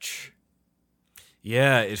much.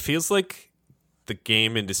 Yeah, it feels like the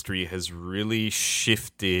game industry has really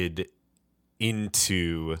shifted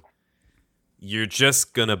into you're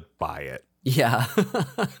just gonna buy it. Yeah.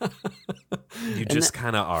 You just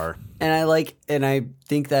kind of are. And I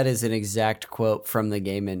think that is an exact quote from the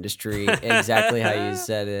game industry, exactly how you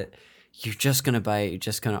said it. You're just gonna buy it, you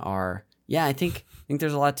just kind of are. Yeah, I think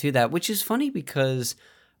there's a lot to that, which is funny because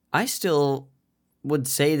I still would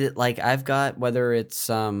say that I've got, whether it's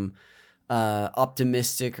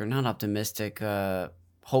optimistic or not optimistic,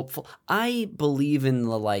 hopeful. I believe in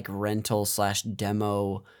the rental /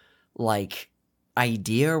 demo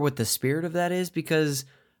idea or what the spirit of that is, because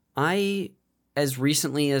I, as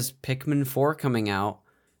recently as Pikmin 4 coming out,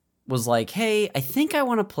 was hey, I think I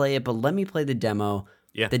want to play it, but let me play the demo.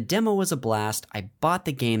 Yeah. The demo was a blast. I bought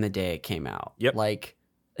the game the day it came out. Yep.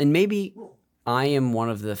 And maybe I am one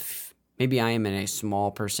of the, maybe I am in a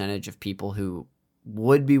small percentage of people who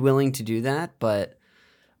would be willing to do that, but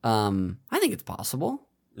I think it's possible.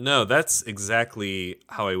 No, that's exactly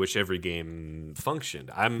how I wish every game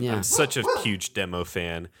functioned. I'm such a huge demo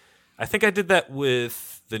fan. I think I did that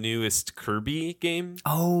with the newest Kirby game.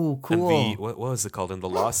 Oh, cool. And what was it called? In the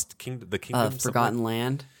Lost Kingdom, the Kingdom, Forgotten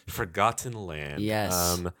Land. Forgotten Land.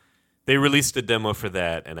 Yes. They released a demo for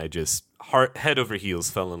that, and I just head over heels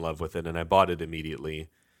fell in love with it, and I bought it immediately.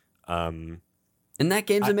 And that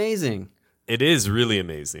game's amazing. It is really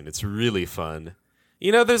amazing. It's really fun.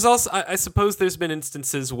 You know, there's also, I suppose there's been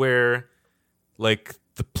instances where, like,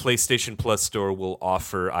 the PlayStation Plus store will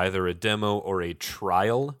offer either a demo or a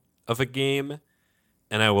trial of a game,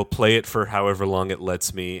 and I will play it for however long it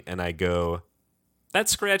lets me, and I go, that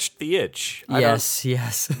scratched the itch.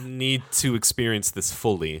 Yes. Need to experience this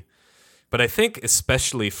fully. But I think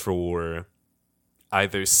especially for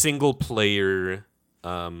either single player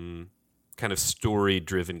kind of story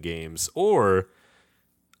driven games or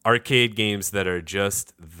arcade games that are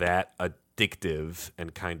just that addictive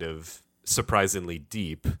and kind of surprisingly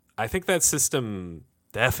deep, I think that system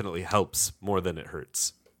definitely helps more than it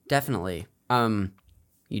hurts. Definitely.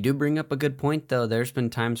 You do bring up a good point, though. There's been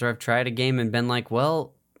times where I've tried a game and been like,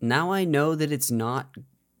 well, now I know that it's not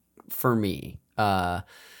for me.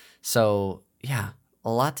 So yeah, a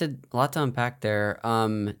lot to unpack there.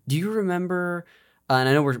 Do you remember? And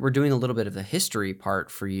I know we're doing a little bit of the history part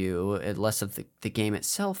for you, less of the game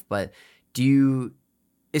itself. But do you,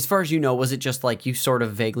 as far as you know, was it just like you sort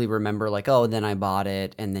of vaguely remember, like, oh, then I bought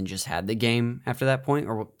it and then just had the game after that point,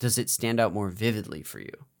 or does it stand out more vividly for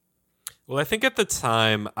you? Well, I think at the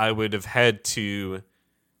time I would have had to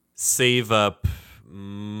save up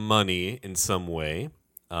money in some way.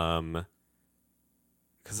 Because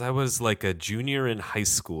I was like a junior in high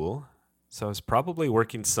school. So I was probably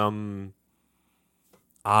working some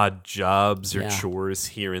odd jobs or chores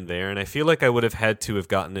here and there. And I feel like I would have had to have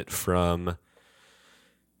gotten it from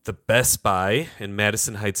the Best Buy in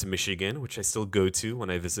Madison Heights, Michigan, which I still go to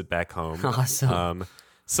when I visit back home. Awesome.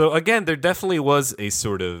 So again, there definitely was a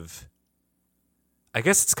sort of, I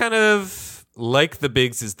guess it's kind of like the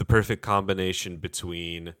Bigs is the perfect combination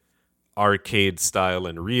between arcade style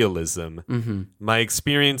and realism. Mm-hmm. My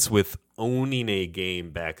experience with owning a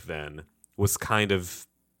game back then was kind of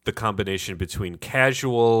the combination between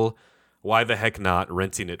casual, why the heck not,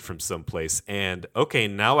 renting it from someplace, and okay,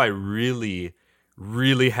 now I really,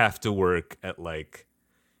 really have to work at like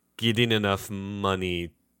getting enough money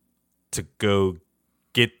to go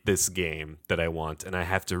get this game that I want, and I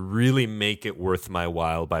have to really make it worth my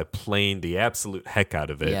while by playing the absolute heck out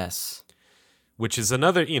of it. Yes. Which is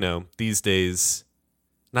another, these days,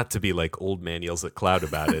 not to be like old man yells at cloud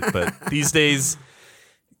about it, but these days,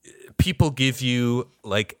 people give you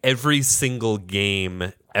like every single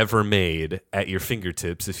game ever made at your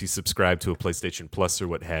fingertips if you subscribe to a PlayStation Plus or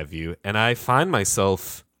what have you. And I find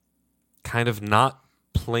myself kind of not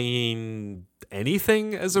playing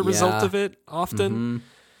anything as a result of it often. Mm-hmm.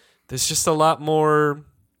 There's just a lot more.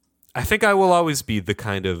 I think I will always be the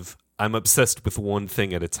kind of I'm obsessed with one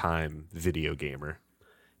thing at a time video gamer.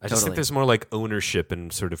 I just think there's more like ownership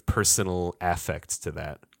and sort of personal affect to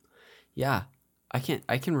that. Yeah. I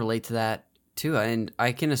can relate to that too. And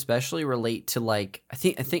I can especially relate to like I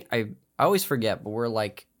think I always forget, but we're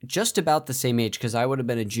like just about the same age because I would have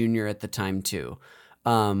been a junior at the time too.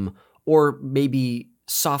 Or maybe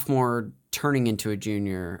sophomore turning into a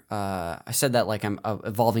junior. I said that like I'm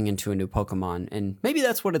evolving into a new Pokemon, and maybe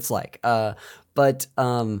that's what it's like. But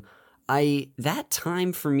that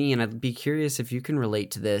time for me, and I'd be curious if you can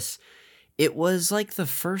relate to this, it was like the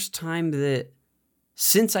first time that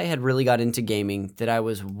since I had really got into gaming that I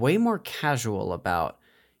was way more casual about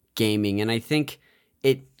gaming. And I think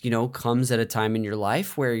it, comes at a time in your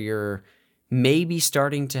life where you're maybe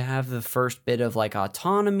starting to have the first bit of like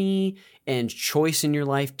autonomy and choice in your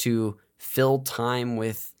life to fill time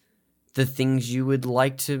with the things you would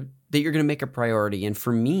like to, that you're going to make a priority. And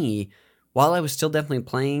for me, while I was still definitely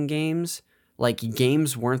playing games, like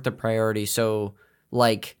games weren't the priority. So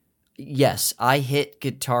like, yes, I hit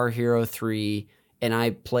Guitar Hero 3 and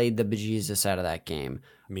I played the bejesus out of that game.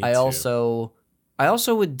 Me I too.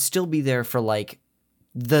 also would still be there for like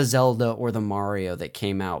the Zelda or the Mario that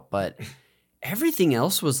came out, but everything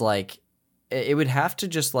else was like, it would have to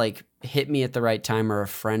just like hit me at the right time, or a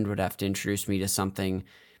friend would have to introduce me to something,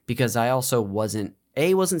 because I also wasn't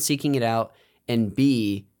seeking it out, and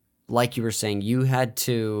B, like you were saying, you had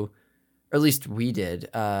to, or at least we did,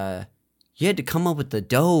 you had to come up with the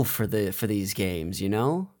dough for these games,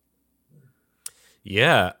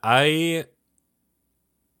 Yeah, I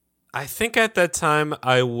think at that time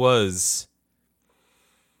I was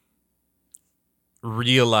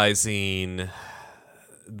realizing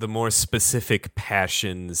the more specific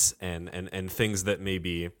passions and things that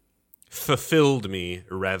maybe fulfilled me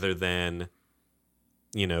rather than,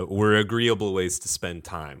 were agreeable ways to spend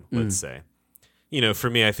time, let's say. For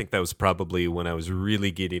me, I think that was probably when I was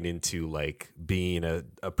really getting into like being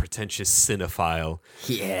a pretentious cinephile.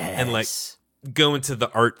 Yes. And like going to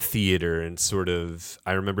the art theater and sort of,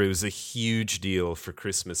 I remember it was a huge deal for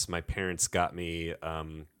Christmas. My parents got me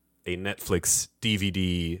a Netflix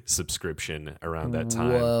DVD subscription around that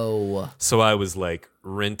time. Whoa. So I was like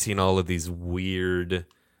renting all of these weird,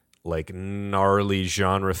 like gnarly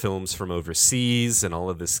genre films from overseas and all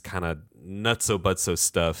of this kind of nutso-butso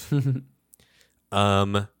stuff.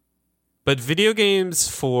 But video games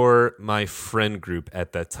for my friend group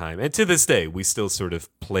at that time, and to this day, we still sort of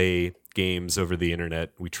play games over the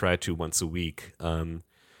internet. We try to once a week.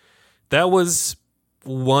 That was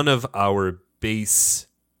one of our base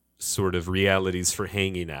sort of realities for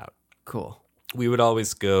hanging out. Cool. We would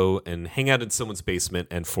always go and hang out in someone's basement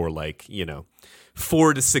and for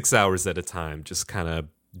 4 to 6 hours at a time, just kind of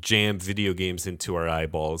jam video games into our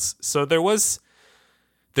eyeballs. So there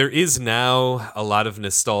is now a lot of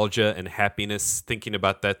nostalgia and happiness thinking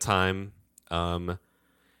about that time. And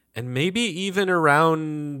maybe even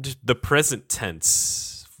around the present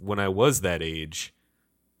tense when I was that age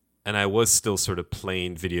and I was still sort of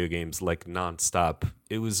playing video games like nonstop.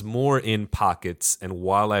 It was more in pockets. And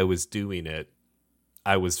while I was doing it,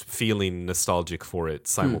 I was feeling nostalgic for it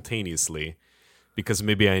simultaneously because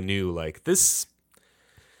maybe I knew like this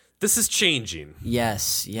is changing.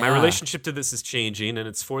 Yes, yeah. My relationship to this is changing and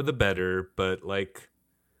it's for the better, but like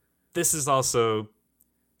this is also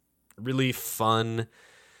really fun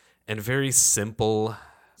and very simple.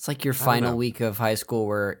 It's like your final week of high school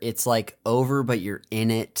where it's like over, but you're in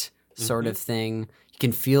it sort of thing. You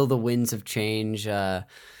can feel the winds of change.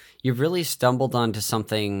 You've really stumbled onto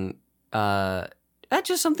something,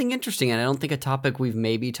 just something interesting. And I don't think a topic we've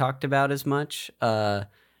maybe talked about as much, or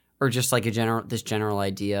just like this general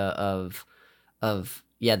idea of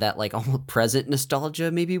that like almost present nostalgia,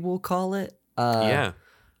 maybe we'll call it. Yeah.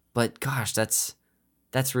 But gosh, that's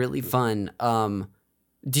really fun.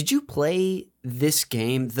 Did you play this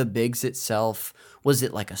game, The Bigs itself? Was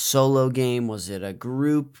it like a solo game? Was it a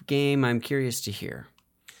group game? I'm curious to hear.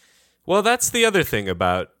 Well, that's the other thing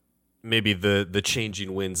about maybe the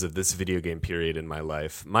changing winds of this video game period in my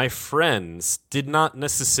life. My friends did not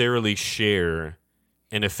necessarily share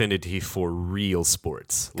an affinity for real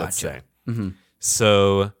sports, let's say. Mm-hmm.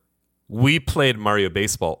 So we played Mario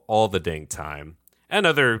Baseball all the dang time. And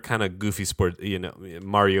other kind of goofy sport,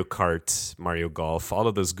 Mario Kart, Mario Golf, all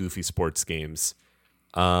of those goofy sports games.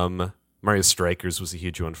 Mario Strikers was a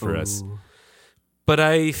huge one for us. But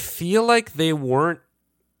I feel like they weren't,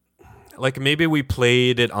 like maybe we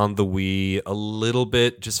played it on the Wii a little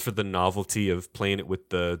bit just for the novelty of playing it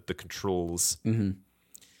with the controls. Mm-hmm.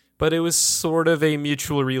 But it was sort of a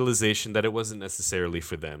mutual realization that it wasn't necessarily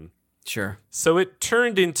for them. Sure. So it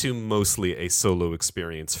turned into mostly a solo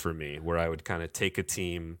experience for me, where I would kind of take a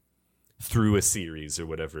team through a series or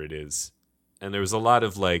whatever it is. And there was a lot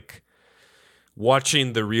of like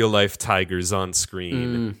watching the real life Tigers on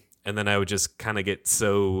screen. And then I would just kind of get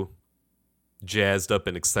so jazzed up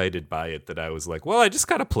and excited by it that I was like, well, I just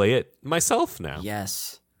got to play it myself now.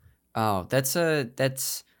 Yes. Oh,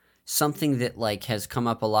 that's something that like has come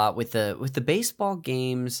up a lot with the baseball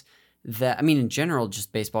games. That, I mean, in general,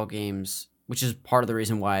 just baseball games, which is part of the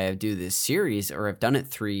reason why I do this series, or I've done it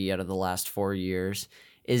 3 out of the last 4 years,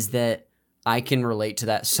 is that I can relate to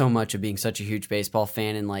that so much of being such a huge baseball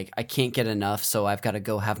fan, and like I can't get enough, so I've got to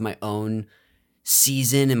go have my own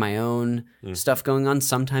season and my own stuff going on,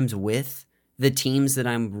 sometimes with the teams that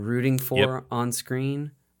I'm rooting for on screen.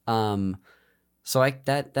 So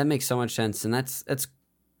that makes so much sense, and that's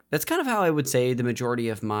kind of how I would say the majority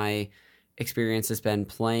of my experience has been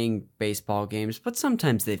playing baseball games, but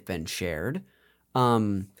sometimes they've been shared.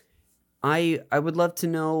 I would love to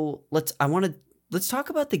know, let's talk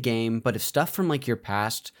about the game, but if stuff from like your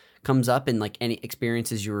past comes up and like any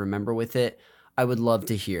experiences you remember with it, I would love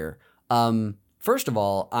to hear. First of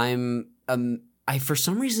all, I for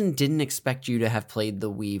some reason didn't expect you to have played the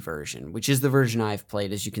Wii version, which is the version I've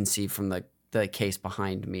played, as you can see from the case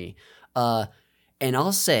behind me. And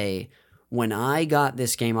I'll say, when I got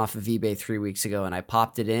this game off of eBay 3 weeks ago and I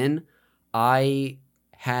popped it in, I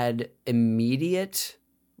had immediate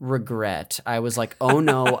regret. I was like, oh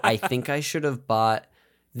no, I think I should have bought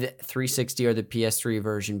the 360 or the PS3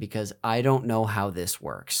 version because I don't know how this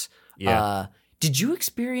works. Yeah. Did you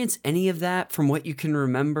experience any of that from what you can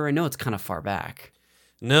remember? I know it's kind of far back.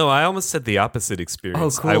 No, I almost had the opposite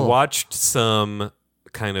experience. Oh, cool. I watched some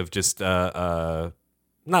kind of just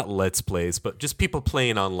not Let's Plays, but just people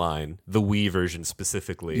playing online, the Wii version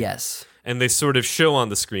specifically. Yes. And they sort of show on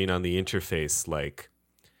the screen on the interface like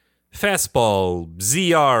fastball,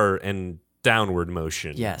 ZR, and downward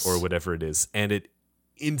motion. Yes. Or whatever it is. And it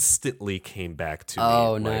instantly came back to me.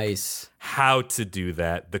 Oh, like, nice. how to do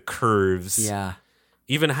that, the curves. Yeah.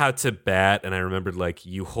 even how to bat, and I remembered like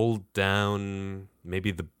you hold down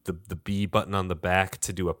maybe the B button on the back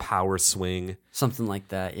to do a power swing. Something like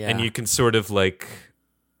that, yeah. And you can sort of like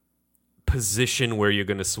position where you're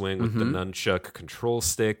going to swing with the nunchuck control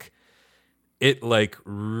stick. It like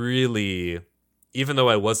really, even though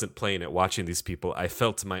I wasn't playing it, watching these people, I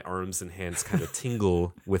felt my arms and hands kind of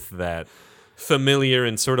tingle with that familiar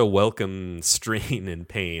and sort of welcome strain and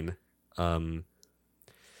pain.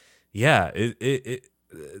 Yeah, it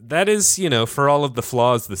that is, for all of the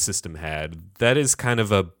flaws the system had, that is kind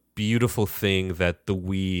of a beautiful thing that the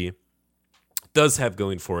Wii does have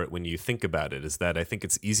going for it when you think about it, is that I think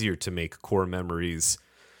it's easier to make core memories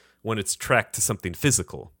when it's tracked to something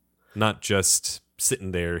physical, not just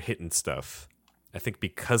sitting there hitting stuff. I think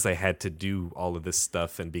because I had to do all of this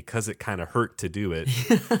stuff and because it kind of hurt to do it,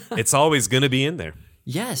 it's always going to be in there.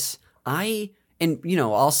 Yes.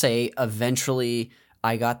 I'll say eventually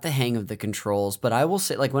I got the hang of the controls, but I will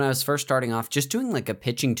say, like, when I was first starting off, just doing like a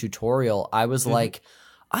pitching tutorial, I was like,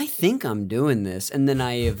 I think I'm doing this. And then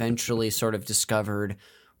I eventually sort of discovered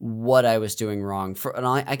what I was doing wrong. And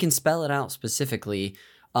I can spell it out specifically.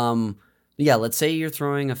 Let's say you're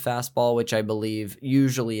throwing a fastball, which I believe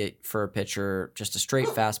usually for a pitcher, just a straight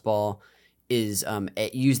fastball is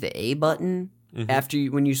use the A button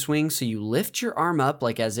when you swing. So you lift your arm up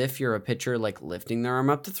like as if you're a pitcher, like lifting their arm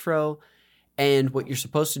up to throw. And what you're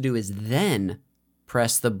supposed to do is then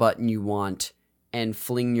press the button you want and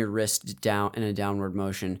fling your wrist down in a downward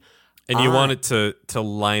motion. And you want it to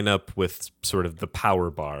line up with sort of the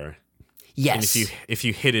power bar. Yes. And if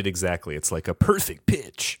you hit it exactly, it's like a perfect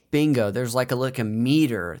pitch. Bingo. There's like a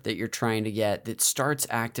meter that you're trying to get that starts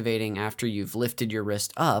activating after you've lifted your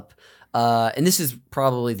wrist up. And this is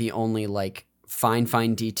probably the only like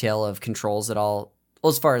fine detail of controls that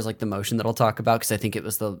as far as like the motion that I'll talk about, because I think it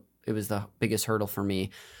was the biggest hurdle for me.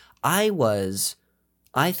 I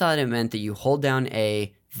thought it meant that you hold down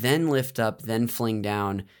A, then lift up, then fling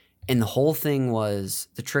down. And the whole thing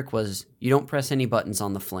the trick was you don't press any buttons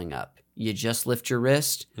on the fling up. You just lift your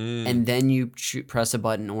wrist and then you press a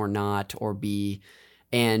button or not, or B.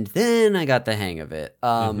 And then I got the hang of it.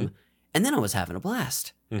 And then I was having a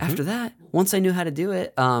blast. After that, once I knew how to do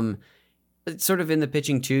it, sort of in the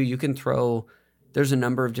pitching too, you can throw, there's a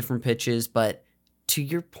number of different pitches, but to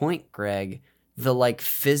your point, Greg, the like the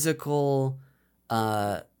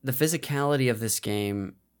physicality of this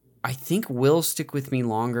game, I think will stick with me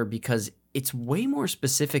longer because it's way more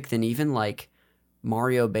specific than even like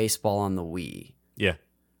Mario Baseball on the Wii. Yeah.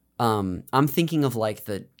 I'm thinking of like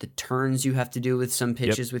the turns you have to do with some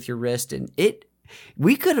pitches with your wrist, and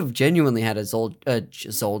we could have genuinely had a Joel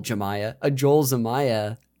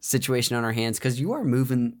Zamiya situation on our hands because you are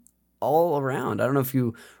moving all around. I don't know if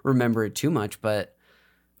you remember it too much, but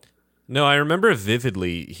no, I remember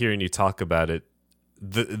vividly hearing you talk about it.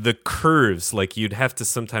 The curves, like you'd have to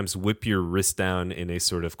sometimes whip your wrist down in a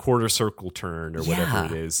sort of quarter circle turn or whatever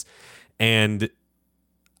it is. And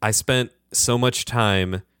I spent so much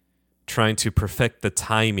time trying to perfect the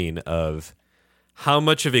timing of how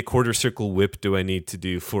much of a quarter circle whip do I need to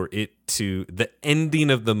do for it to, the ending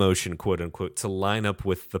of the motion, quote unquote, to line up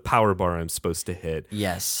with the power bar I'm supposed to hit.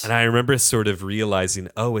 Yes. And I remember sort of realizing,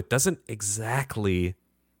 it doesn't exactly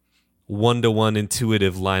one-to-one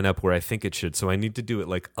intuitive line up where I think it should. So I need to do it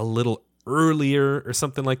like a little earlier or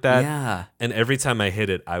something like that. Yeah. And every time I hit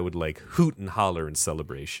it, I would like hoot and holler in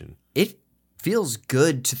celebration. It feels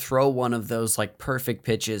good to throw one of those like perfect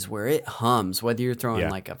pitches where it hums, whether you're throwing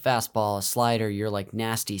like a fastball, a slider, your like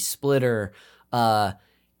nasty splitter.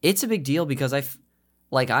 It's a big deal because I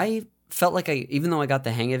felt like even though I got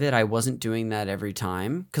the hang of it, I wasn't doing that every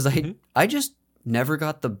time because I just never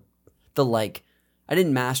got the like, I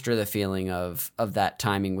didn't master the feeling of that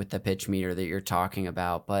timing with the pitch meter that you're talking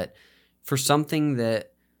about. But for something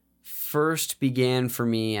that first began for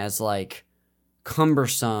me as like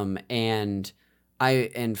cumbersome and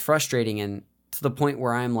frustrating, and to the point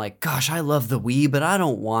where I'm like, gosh, I love the Wii, but I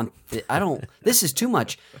don't want it. This is too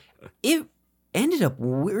much. It ended up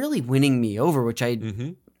really winning me over, which I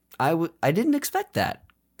didn't expect that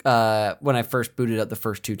when I first booted up the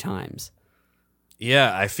first two times.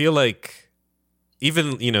 Yeah, I feel like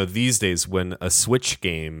even, these days when a Switch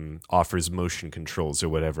game offers motion controls or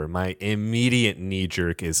whatever, my immediate knee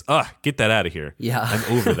jerk is, get that out of here. Yeah.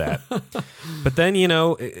 I'm over that. But then,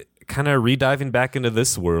 kind of rediving back into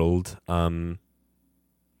this world,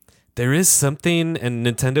 there is something, and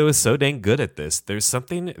Nintendo is so dang good at this, there's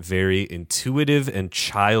something very intuitive and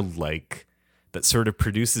childlike that sort of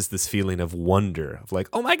produces this feeling of wonder, of like,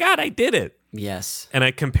 oh my God, I did it. Yes. And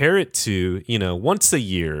I compare it to, once a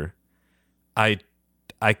year,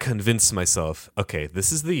 I convince myself, okay,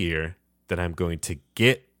 this is the year that I'm going to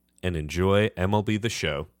get and enjoy MLB The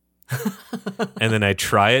Show. And then I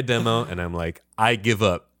try a demo and I'm like, I give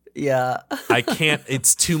up. Yeah. I can't.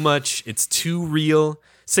 It's too much. It's too real.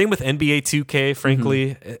 Same with NBA 2K,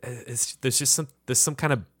 frankly. There's some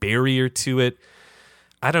kind of barrier to it.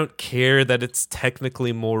 I don't care that it's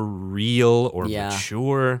technically more real or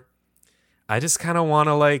mature. I just kind of want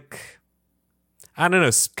to I don't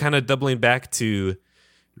know, kind of doubling back to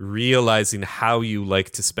realizing how you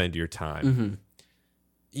like to spend your time.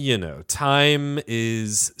 You know, time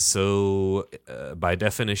is so, by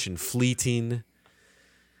definition, fleeting.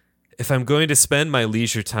 If I'm going to spend my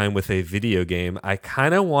leisure time with a video game, I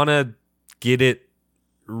kind of want to get it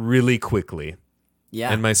really quickly.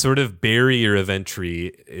 Yeah. And my sort of barrier of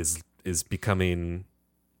entry is becoming,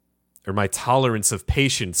 or my tolerance of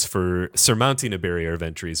patience for surmounting a barrier of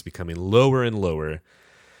entry is becoming lower and lower.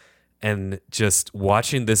 And just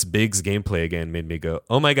watching this Biggs gameplay again made me go,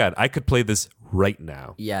 oh my God, I could play this right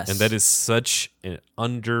now. Yes. And that is such an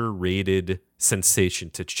underrated sensation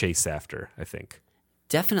to chase after, I think.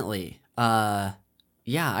 Definitely. I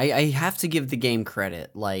have to give the game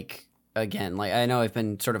credit. Again, I know I've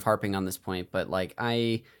been sort of harping on this point, but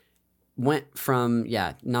I went from,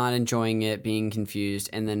 not enjoying it, being confused,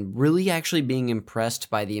 and then really actually being impressed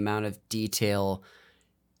by the amount of detail.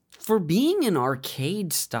 For being an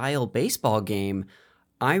arcade-style baseball game,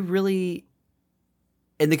 and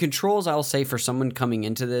the controls, I'll say, for someone coming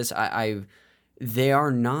into this, they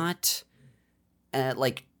are not,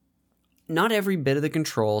 not every bit of the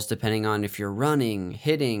controls, depending on if you're running,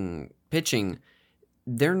 hitting, pitching,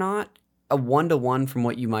 they're not a one-to-one from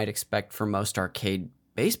what you might expect for most arcade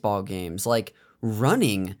baseball games.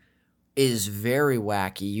 Running is very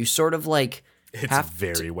wacky. You sort of It's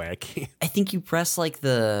very wacky. I think you press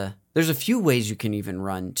there's a few ways you can even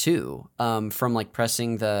run too. From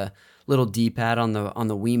pressing the little D-pad on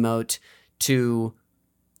the Wiimote to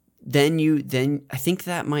then I think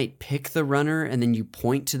that might pick the runner and then you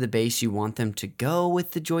point to the base you want them to go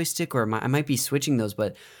with the joystick, or I might be switching those,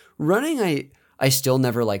 but running I still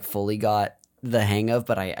never fully got the hang of,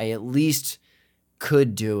 but I at least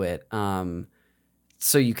could do it.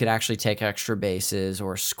 So you could actually take extra bases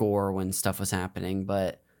or score when stuff was happening.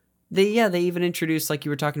 But they even introduced, like you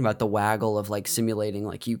were talking about, the waggle of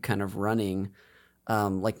simulating you kind of running,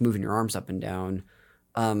 moving your arms up and down.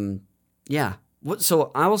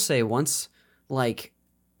 So I will say once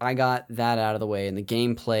I got that out of the way and the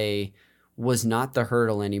gameplay was not the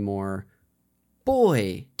hurdle anymore,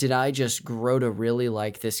 boy, did I just grow to really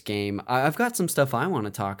like this game. I've got some stuff I want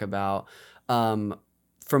to talk about from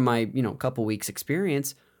my couple weeks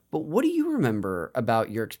experience. But what do you remember about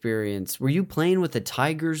your experience? Were you playing with the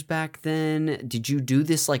Tigers back then? Did you do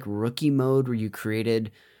this rookie mode where you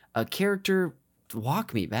created a character?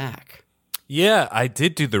 Walk me back. Yeah, I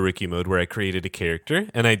did do the rookie mode where I created a character,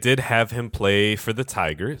 and I did have him play for the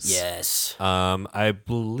Tigers. Yes. I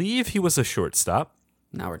believe he was a shortstop.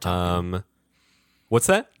 Now we're talking. What's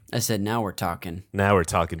that? I said, now we're talking. Now we're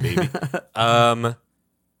talking, baby.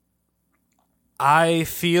 I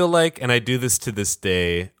feel like, and I do this to this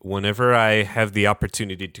day, whenever I have the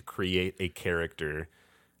opportunity to create a character,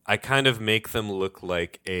 I kind of make them look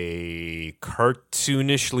like a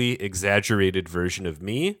cartoonishly exaggerated version of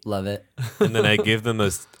me. Love it. And then I give them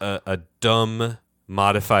a dumb,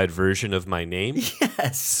 modified version of my name.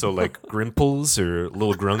 Yes. So Grimples or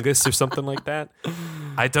Little Grungus or something like that.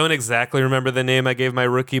 I don't exactly remember the name I gave my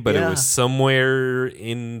rookie, but it was somewhere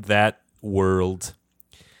in that world.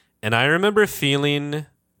 And I remember feeling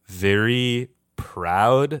very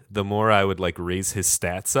proud the more I would raise his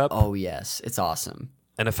stats up. Oh, yes. It's awesome.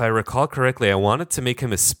 And if I recall correctly, I wanted to make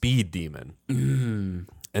him a speed demon. Mm.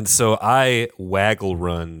 And so I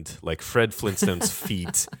waggle-runned like Fred Flintstone's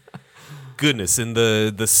feet. Goodness, in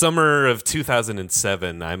the summer of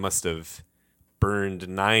 2007, I must have burned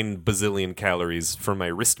 9 bazillion calories from my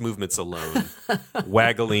wrist movements alone,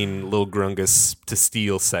 waggling Lil Grungus to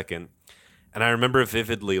steal second. And I remember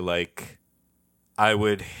vividly, I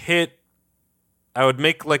would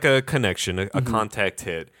make a connection, a contact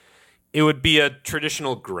hit. It would be a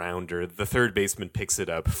traditional grounder. The third baseman picks it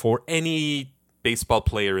up. For any baseball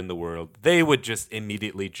player in the world, they would just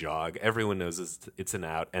immediately jog. Everyone knows it's an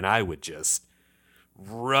out. And I would just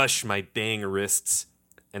rush my dang wrists.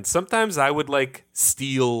 And sometimes I would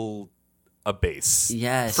steal a base.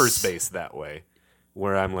 Yes. First base that way.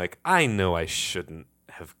 Where I'm I know I shouldn't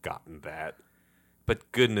have gotten that.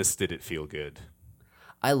 But goodness, did it feel good.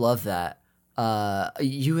 I love that.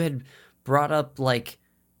 You had brought up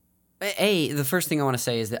the first thing I want to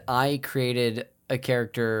say is that I created a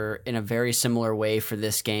character in a very similar way for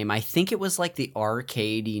this game. I think it was the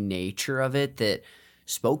arcadey nature of it that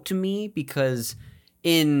spoke to me because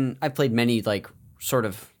I played many like sort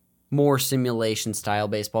of more simulation style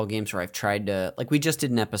baseball games where I've tried to, like we just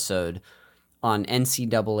did an episode on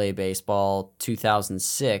NCAA baseball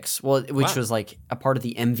 2006, which was like a part of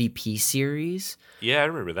the MVP series. Yeah, I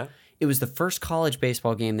remember that. It was the first college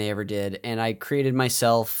baseball game they ever did, and I created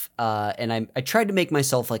myself, and I tried to make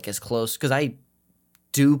myself like as close, because I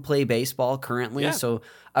do play baseball currently, so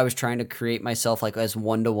I was trying to create myself like as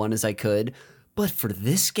one-to-one as I could. But for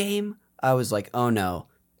this game, I was like, oh no,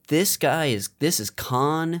 this is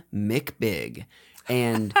Con McBig.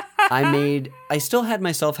 And I still had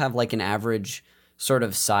myself have like an average sort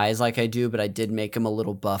of size like I do, but I did make him a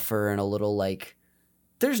little buffer and a little like,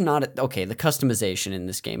 the customization in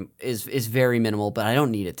this game is very minimal, but I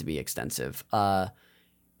don't need it to be extensive. But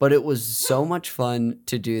it was so much fun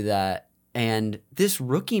to do that. And this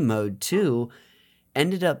rookie mode too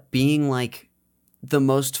ended up being like the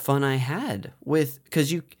most fun I had with,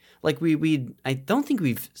 because you like I don't think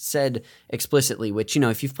we've said explicitly, which, you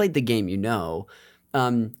know, if you've played the game, you know,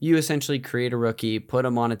 you essentially create a rookie, put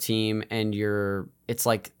them on a team, and it's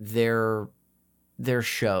like their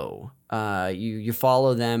show. You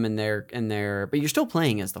follow them and but you're still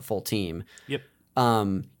playing as the full team. Yep.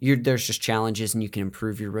 There's just challenges, and you can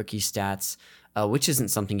improve your rookie stats, which isn't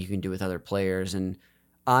something you can do with other players. And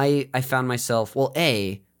I found myself,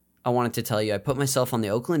 I wanted to tell you, I put myself on the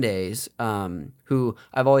Oakland A's, who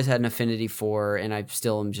I've always had an affinity for, and I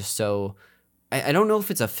still am just so. I don't know if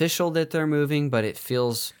it's official that they're moving, but it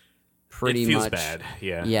feels pretty much. It feels bad,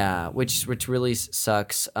 yeah. Yeah, which really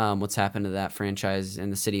sucks. What's happened to that franchise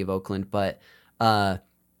in the city of Oakland, but I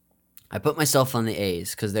put myself on the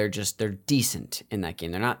A's because they're decent in that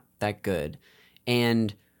game. They're not that good,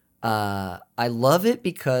 and I love it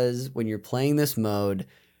because when you're playing this mode,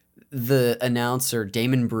 the announcer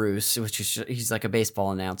Damon Bruce, he's like a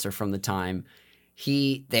baseball announcer from the time,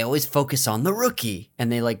 they always focus on the rookie,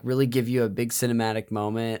 and they like really give you a big cinematic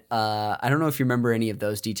moment. I don't know if you remember any of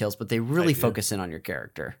those details, but they really focus in on your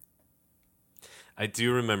character. I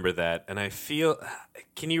do remember that, and I feel.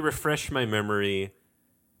 Can you refresh my memory?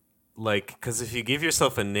 Like, because if you give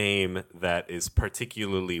yourself a name that is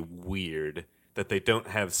particularly weird, that they don't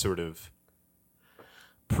have sort of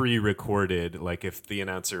pre-recorded, like if the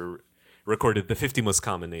announcer recorded the 50 most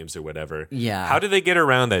common names or whatever. Yeah. How do they get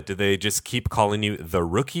around that? Do they just keep calling you the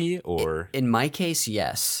rookie, or? In my case,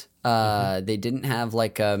 yes. They didn't have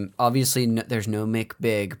like, obviously there's no Mick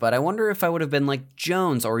Big, but I wonder if I would have been like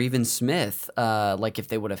Jones or even Smith, like if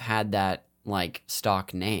they would have had that like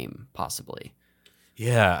stock name possibly.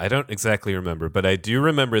 Yeah, I don't exactly remember, but I do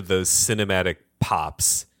remember those cinematic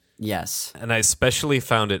pops. Yes. And I especially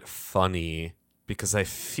found it funny because I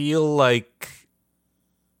feel like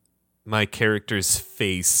my character's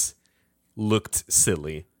face looked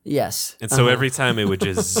silly. Yes. And so every time it would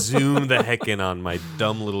just zoom the heck in on my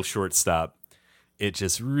dumb little shortstop, it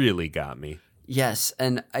just really got me. Yes,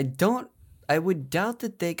 and I would doubt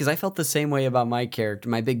that because I felt the same way about my character,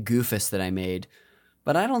 my big goofus that I made.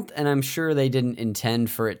 But and I'm sure they didn't intend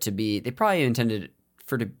for it to be, they probably intended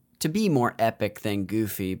for it to be more epic than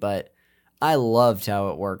goofy, but I loved how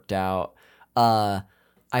it worked out.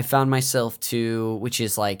 I found myself too, which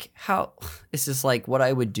is like this is like what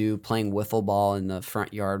I would do playing wiffle ball in the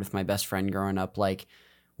front yard with my best friend growing up. Like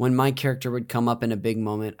when my character would come up in a big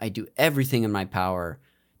moment, I do everything in my power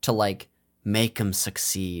to like make him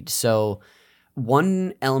succeed. So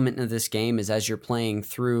one element of this game is as you're playing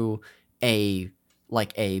through a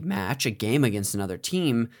game against another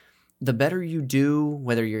team, the better you do,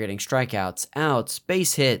 whether you're getting strikeouts, outs,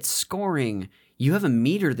 base hits, scoring, you have a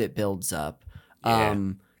meter that builds up. Yeah.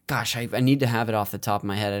 Gosh, I need to have it off the top of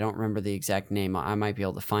my head. I don't remember the exact name. I might be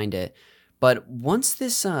able to find it. But once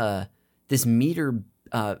this meter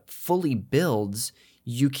fully builds,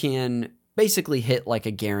 you can basically hit like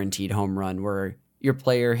a guaranteed home run where your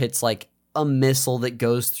player hits like a missile that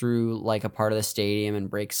goes through like a part of the stadium and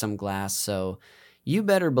breaks some glass. So you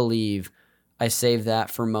better believe I saved that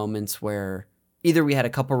for moments where either we had a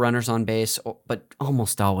couple runners on base, but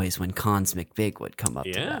almost always when Cons McBig would come up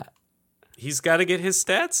to that. He's got to get his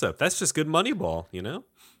stats up. That's just good money ball, you know?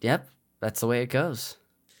 Yep, that's the way it goes.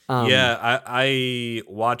 I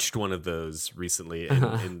watched one of those recently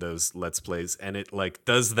in those Let's Plays, and it like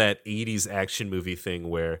does that 80s action movie thing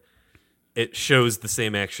where it shows the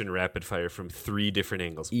same action rapid fire from 3 different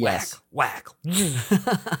angles. Yes. Whack, whack.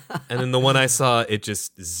 And then the one I saw, it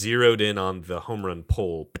just zeroed in on the home run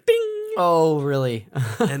pole. Ding! Oh, really?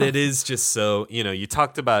 And it is just so, you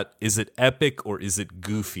talked about, is it epic or is it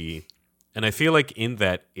goofy? And I feel like in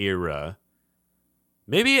that era,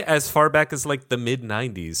 maybe as far back as like the mid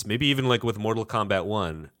 90s, maybe even like with Mortal Kombat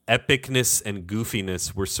 1, epicness and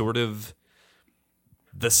goofiness were sort of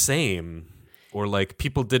the same, or like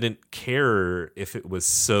people didn't care if it was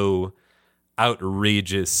so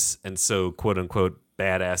outrageous and so quote unquote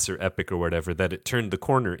badass or epic or whatever that it turned the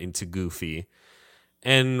corner into goofy.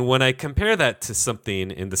 And when I compare that to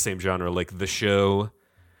something in the same genre like The Show,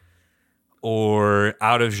 or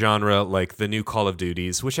out of genre like the new Call of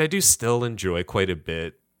Duties, which I do still enjoy quite a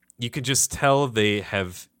bit, you can just tell they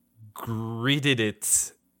have gritted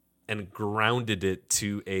it and grounded it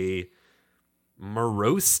to a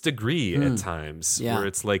morose degree at times, where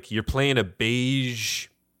it's like you're playing a beige,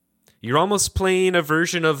 you're almost playing a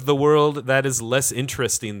version of the world that is less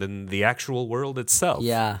interesting than the actual world itself.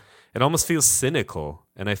 Yeah. It almost feels cynical.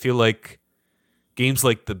 And I feel like games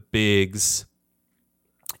like the Bigs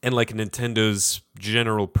and like Nintendo's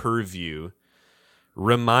general purview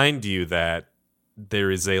remind you that there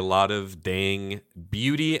is a lot of dang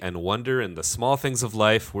beauty and wonder in the small things of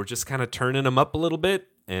life. We're just kind of turning them up a little bit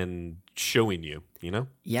and showing you, you know?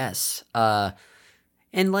 Yes. And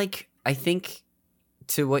like, I think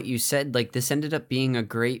to what you said, like this ended up being a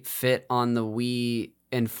great fit on the Wii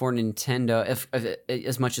and for Nintendo. If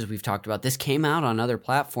as much as we've talked about, this came out on other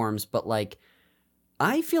platforms, but like,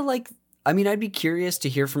 I feel like, I mean, I'd be curious to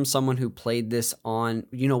hear from someone who played this on,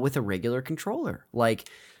 you know, with a regular controller. Like,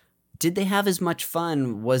 did they have as much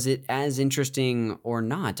fun? Was it as interesting or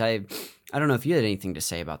not? I don't know if you had anything to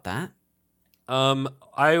say about that.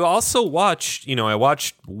 I also watched, I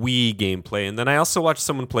watched Wii gameplay, and then I also watched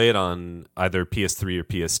someone play it on either PS3 or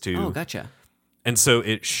PS2. Oh, gotcha. And so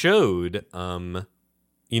it showed, when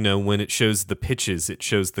it shows the pitches, it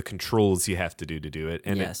shows the controls you have to do it.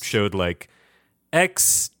 And Yes. It showed like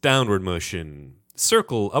X downward motion,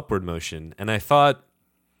 circle upward motion. And I thought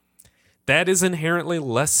that is inherently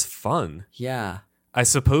less fun. Yeah. I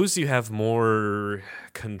suppose you have more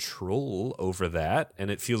control over that, and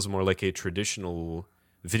it feels more like a traditional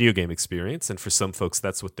video game experience. And for some folks,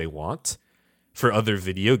 that's what they want. For other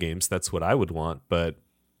video games, that's what I would want. But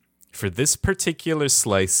for this particular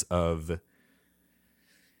slice of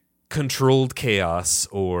controlled chaos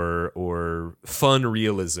or fun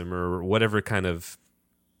realism or whatever kind of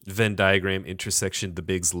Venn diagram intersection the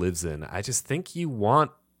Bigs lives in, I just think you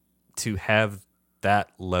want to have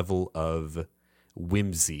that level of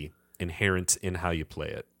whimsy inherent in how you play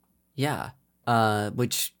it. Yeah.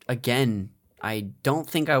 Which, again, I don't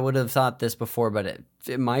think I would have thought this before, but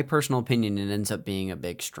in my personal opinion, it ends up being a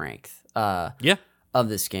big strength of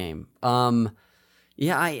this game.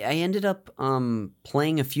 Yeah, I ended up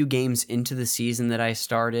playing a few games into the season that I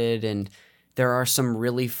started, and there are some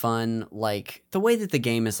really fun, like, the way that the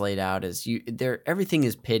game is laid out is everything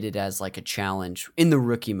is pitted as like a challenge in the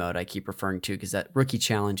rookie mode I keep referring to, because that rookie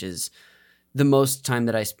challenge is the most time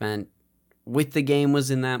that I spent with the game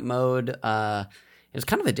was in that mode. It was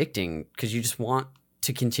kind of addicting because you just want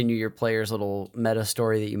to continue your player's little meta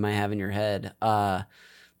story that you might have in your head.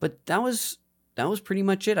 But that was pretty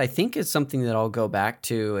much it. I think it's something that I'll go back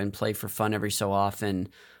to and play for fun every so often.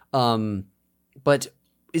 But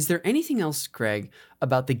is there anything else, Greg,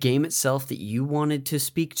 about the game itself that you wanted to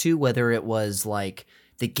speak to, whether it was like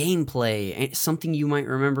the gameplay, something you might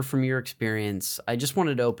remember from your experience? I just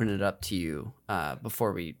wanted to open it up to you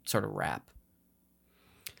before we sort of wrap.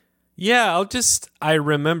 Yeah, I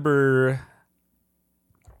remember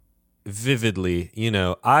vividly,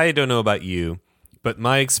 I don't know about you, but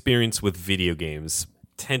my experience with video games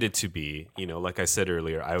tended to be, like I said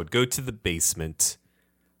earlier, I would go to the basement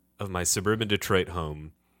of my suburban Detroit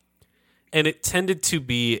home, and it tended to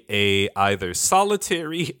be either a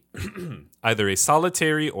solitary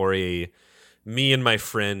or a me and my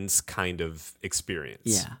friends kind of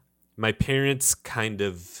experience. Yeah. My parents kind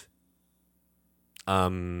of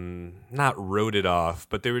not wrote it off,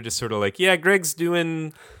 but they were just sort of like, yeah, Greg's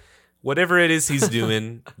doing whatever it is he's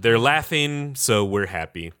doing. They're laughing, so we're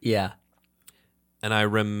happy. Yeah. And I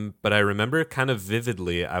remember kind of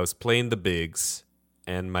vividly, I was playing the Bigs,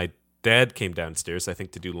 and my dad came downstairs, I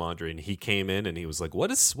think, to do laundry, and he came in and he was like,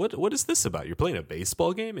 what is this about? You're playing a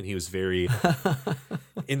baseball game? And he was very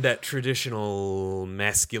in that traditional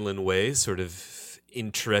masculine way, sort of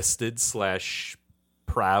interested /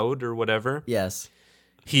 proud or whatever. Yes.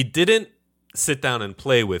 He didn't sit down and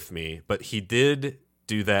play with me, but he did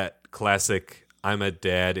do that classic I'm a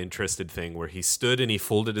dad interested thing where he stood and he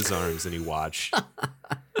folded his arms and he watched.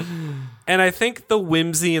 And I think the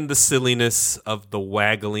whimsy and the silliness of the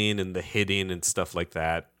waggling and the hitting and stuff like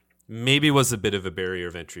that maybe was a bit of a barrier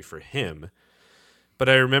of entry for him. But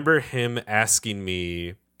I remember him asking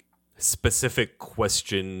me specific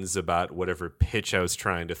questions about whatever pitch I was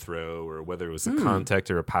trying to throw or whether it was a contact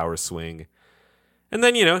or a power swing. And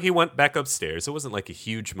then, he went back upstairs. It wasn't like a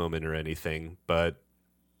huge moment or anything, but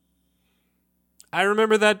I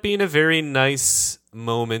remember that being a very nice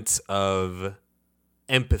moment of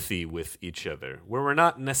empathy with each other, where we're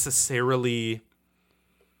not necessarily...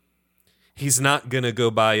 He's not going to go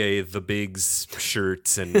buy the Bigs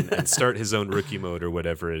shirt and start his own rookie mode or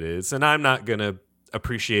whatever it is. And I'm not going to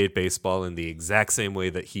appreciate baseball in the exact same way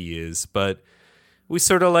that he is, but we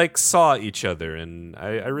sort of like saw each other, and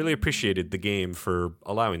I really appreciated the game for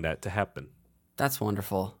allowing that to happen. That's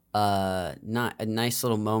wonderful. Not a nice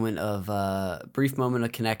little moment of brief moment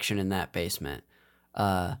of connection in that basement.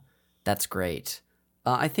 That's great.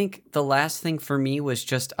 I think the last thing for me was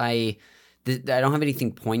just I don't have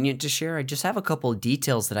anything poignant to share. I just have a couple of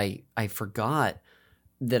details that I forgot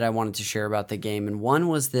that I wanted to share about the game. And one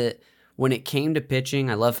was that when it came to pitching,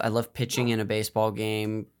 I love pitching in a baseball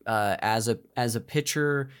game. As a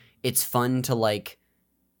pitcher, it's fun to like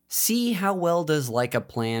see how well does like a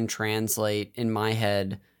plan translate in my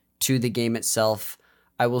head to the game itself.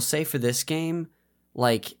 I will say for this game,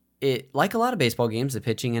 like a lot of baseball games, the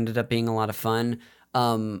pitching ended up being a lot of fun.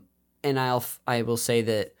 And I will say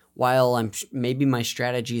that while maybe my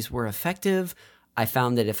strategies were effective, I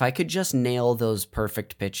found that if I could just nail those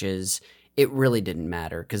perfect pitches, it really didn't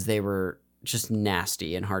matter because they were just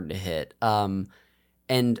nasty and hard to hit.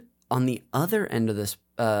 And on the other end of this,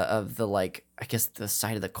 of the like, I guess the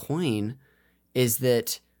side of the coin, is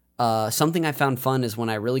that something I found fun is when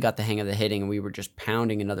I really got the hang of the hitting and we were just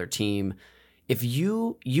pounding another team. If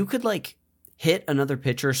you could like hit another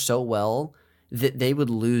pitcher so well that they would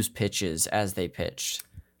lose pitches as they pitched.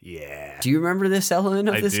 Yeah. Do you remember this element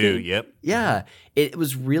of this game? I do, yep. Yeah. It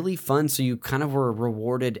was really fun. So you kind of were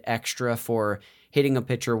rewarded extra for hitting a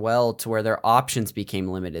pitcher well to where their options became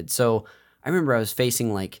limited. So I remember I was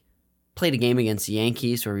played a game against the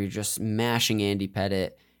Yankees where we were just mashing Andy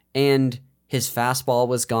Pettitte, and his fastball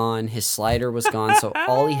was gone, his slider was gone. So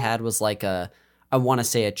all he had was like I want to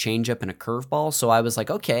say a changeup and a curveball. So I was like,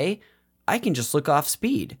 okay, I can just look off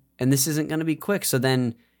speed and this isn't going to be quick. So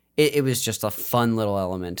then it was just a fun little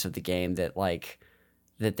element of the game that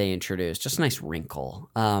they introduced, just a nice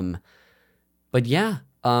wrinkle. But yeah,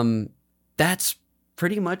 that's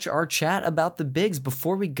pretty much our chat about the bigs.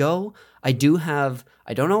 Before we go, I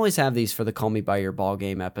don't always have these for the Call Me By Your Ball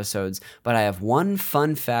Game episodes, but I have one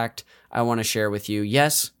fun fact I want to share with you.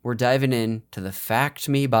 Yes, we're diving in to the Fact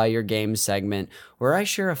Me By Your Game segment, where I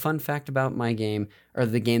share a fun fact about my game, or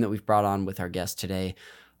the game that we've brought on with our guest today.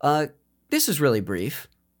 This is really brief,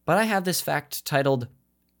 but I have this fact titled,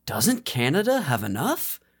 "Doesn't Canada Have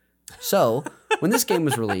Enough?" So, when this game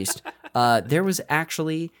was released, there was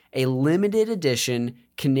actually a limited edition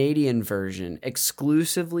Canadian version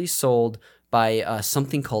exclusively sold by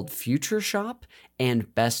something called Future Shop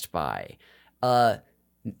and Best Buy.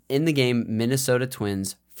 In the game, Minnesota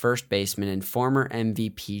Twins first baseman and former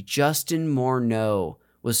MVP Justin Morneau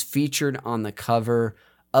was featured on the cover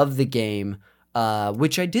of the game,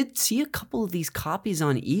 which I did see a couple of these copies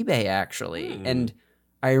on eBay, actually. And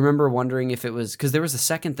I remember wondering if it was because there was a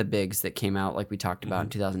second The Bigs that came out, like we talked about in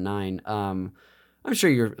 2009. I'm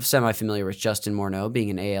sure you're semi-familiar with Justin Morneau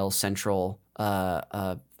being an AL Central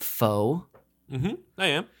foe. Mm-hmm. I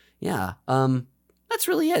am. Yeah. That's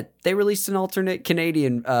really it. They released an alternate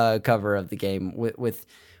Canadian cover of the game with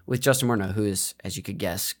Justin Morneau, who is, as you could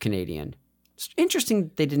guess, Canadian. It's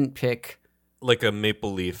interesting they didn't pick like a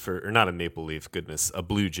maple leaf, or not a maple leaf, goodness, a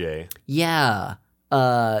blue jay. Yeah.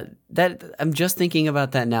 That I'm just thinking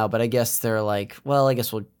about that now, but I guess they're like, well, I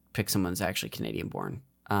guess we'll pick someone who's actually Canadian born.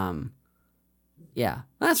 Yeah,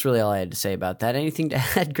 that's really all I had to say about that. Anything to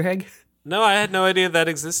add, Greg? No, I had no idea that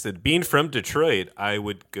existed. Being from Detroit, I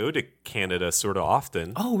would go to Canada sort of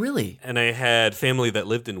often. Oh, really? And I had family that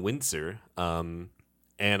lived in Windsor.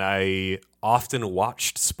 And I often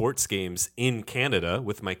watched sports games in Canada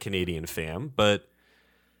with my Canadian fam. But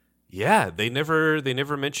yeah, they never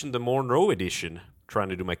mentioned the Morneau edition. Trying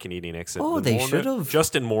to do my Canadian accent. Oh, they should have.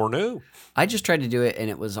 Justin Morneau. I just tried to do it, and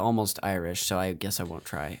it was almost Irish, so I guess I won't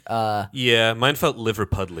try. Yeah, mine felt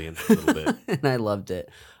Liverpudlian a little bit. And I loved it.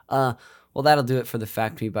 Well, that'll do it for the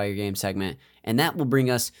Fact Me By Your Game segment, and that will bring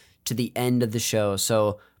us to the end of the show.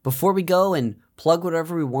 So before we go and plug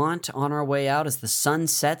whatever we want on our way out as the sun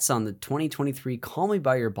sets on the 2023 Call Me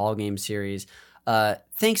By Your Ball Game series,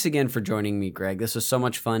 thanks again for joining me, Greg. This was so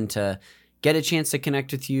much fun to get a chance to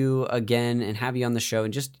connect with you again and have you on the show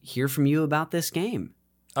and just hear from you about this game.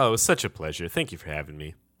 Oh, it was such a pleasure. Thank you for having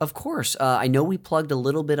me. Of course. I know we plugged a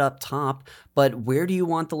little bit up top, but where do you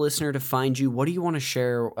want the listener to find you? What do you want to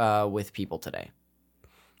share with people today?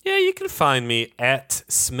 Yeah, you can find me at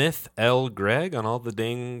Smith L. Greg on all the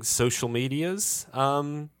dang social medias.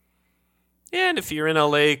 Yeah, and if you're in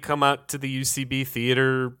LA, come out to the UCB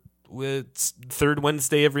Theater with third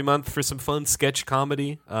Wednesday every month for some fun sketch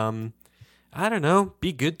comedy. I don't know,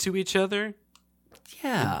 be good to each other.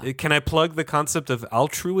 Yeah. Can I plug the concept of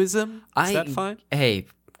altruism? Is that fine? Hey,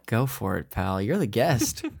 go for it, pal. You're the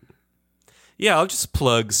guest. Yeah, I'll just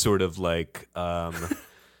plug sort of like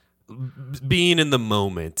being in the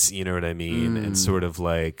moment, you know what I mean? And sort of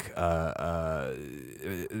like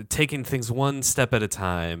taking things one step at a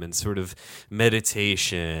time, and sort of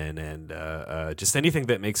meditation, and just anything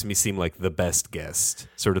that makes me seem like the best guest,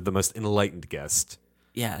 sort of the most enlightened guest.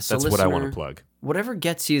 Yeah, so That's what I want to plug. Whatever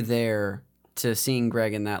gets you there to seeing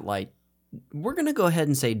Greg in that light, we're going to go ahead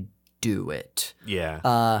and say do it.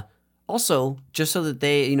 Yeah. Also, just so that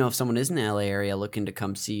they, if someone is in the LA area looking to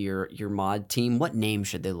come see your mod team, what name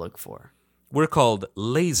should they look for? We're called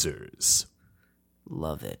Lasers.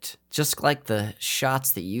 Love it. Just like the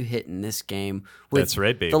shots that you hit in this game. With That's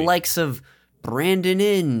right, baby. The likes of Brandon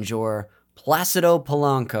Inge or Placido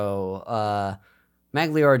Polanco,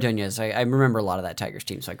 Magli Ordonez. I remember a lot of that Tigers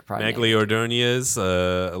team, so I could probably Magli Ordonez,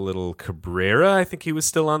 a little Cabrera. I think he was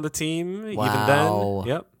still on the team Wow. even then.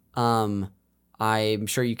 Yep. I'm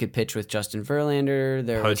sure you could pitch with Justin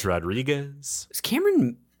Verlander. Pudge Rodriguez. Is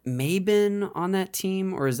Cameron Maybin on that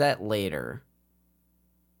team, or is that later?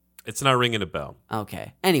 It's not ringing a bell.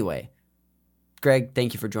 Okay. Anyway, Greg,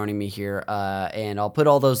 thank you for joining me here, and I'll put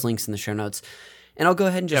all those links in the show notes. And I'll go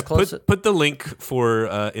ahead and just close it. Put the link for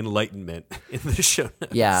enlightenment in the show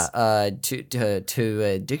notes. Yeah,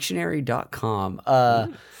 to dictionary.com.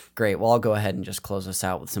 Great. Well, I'll go ahead and just close us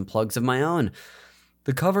out with some plugs of my own.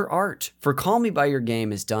 The cover art for Call Me By Your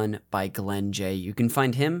Game is done by Glenn J. You can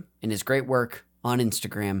find him and his great work on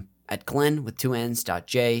Instagram at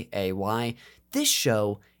glenn.jay. This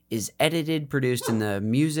show is edited, produced, and the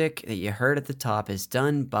music that you heard at the top is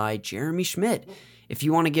done by Jeremy Schmidt. If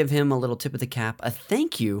you want to give him a little tip of the cap, a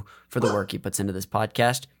thank you for the work he puts into this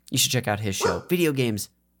podcast, you should check out his show, Video Games,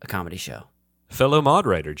 a Comedy Show. Fellow mod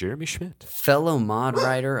writer, Jeremy Schmidt. Fellow mod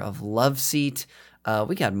writer of Love Seat.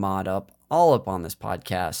 We got mod all up on this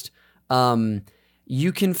podcast.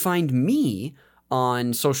 You can find me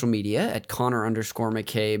on social media at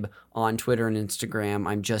Connor_McCabe on Twitter and Instagram.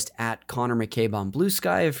 I'm just at Connor McCabe on Blue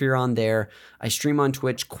Sky if you're on there. I stream on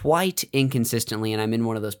Twitch quite inconsistently, and I'm in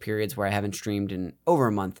one of those periods where I haven't streamed in over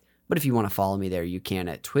a month. But if you want to follow me there, you can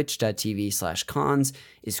at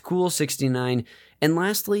twitch.tv/cons-is-cool69. And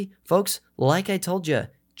lastly, folks, like I told you,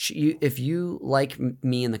 if you like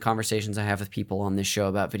me and the conversations I have with people on this show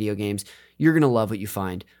about video games, you're going to love what you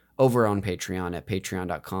find over on Patreon at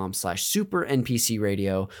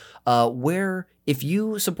patreon.com/supernpcradio, where if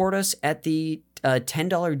you support us at the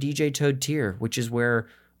 $10 DJ Toad tier, which is where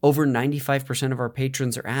over 95% of our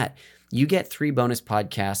patrons are at, you get 3 bonus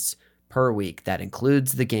podcasts per week. That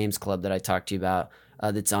includes the Games Club that I talked to you about,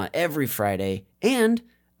 that's on every Friday, and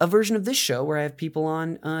a version of this show where I have people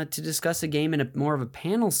on to discuss a game in a more of a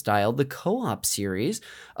panel style, the co-op series,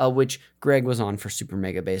 which Greg was on for Super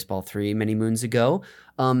Mega Baseball 3 many moons ago.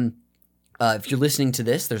 If you're listening to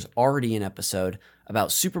this, there's already an episode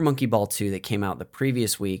about Super Monkey Ball 2 that came out the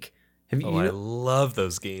previous week. I love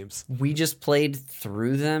those games. We just played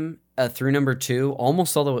through them, through number 2,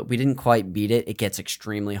 almost all the way. We didn't quite beat it. It gets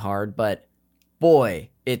extremely hard, but boy,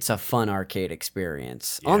 it's a fun arcade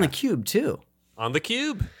experience. Yeah. On the Cube, too. On the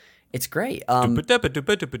Cube. It's great. The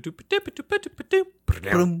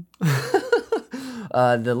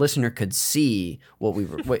listener could see what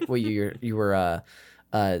you were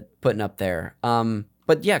putting up there.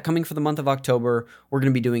 But yeah, coming for the month of October, we're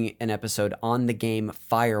going to be doing an episode on the game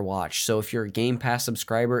Firewatch. So if you're a Game Pass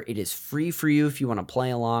subscriber, it is free for you if you want to play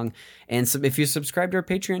along. And so if you subscribe to our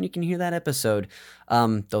Patreon, you can hear that episode.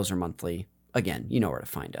 Those are monthly. Again, you know where to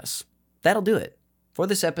find us. That'll do it for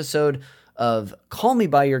this episode of Call Me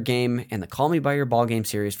By Your Game and the Call Me By Your Ball Game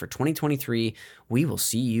series for 2023. We will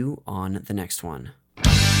see you on the next one.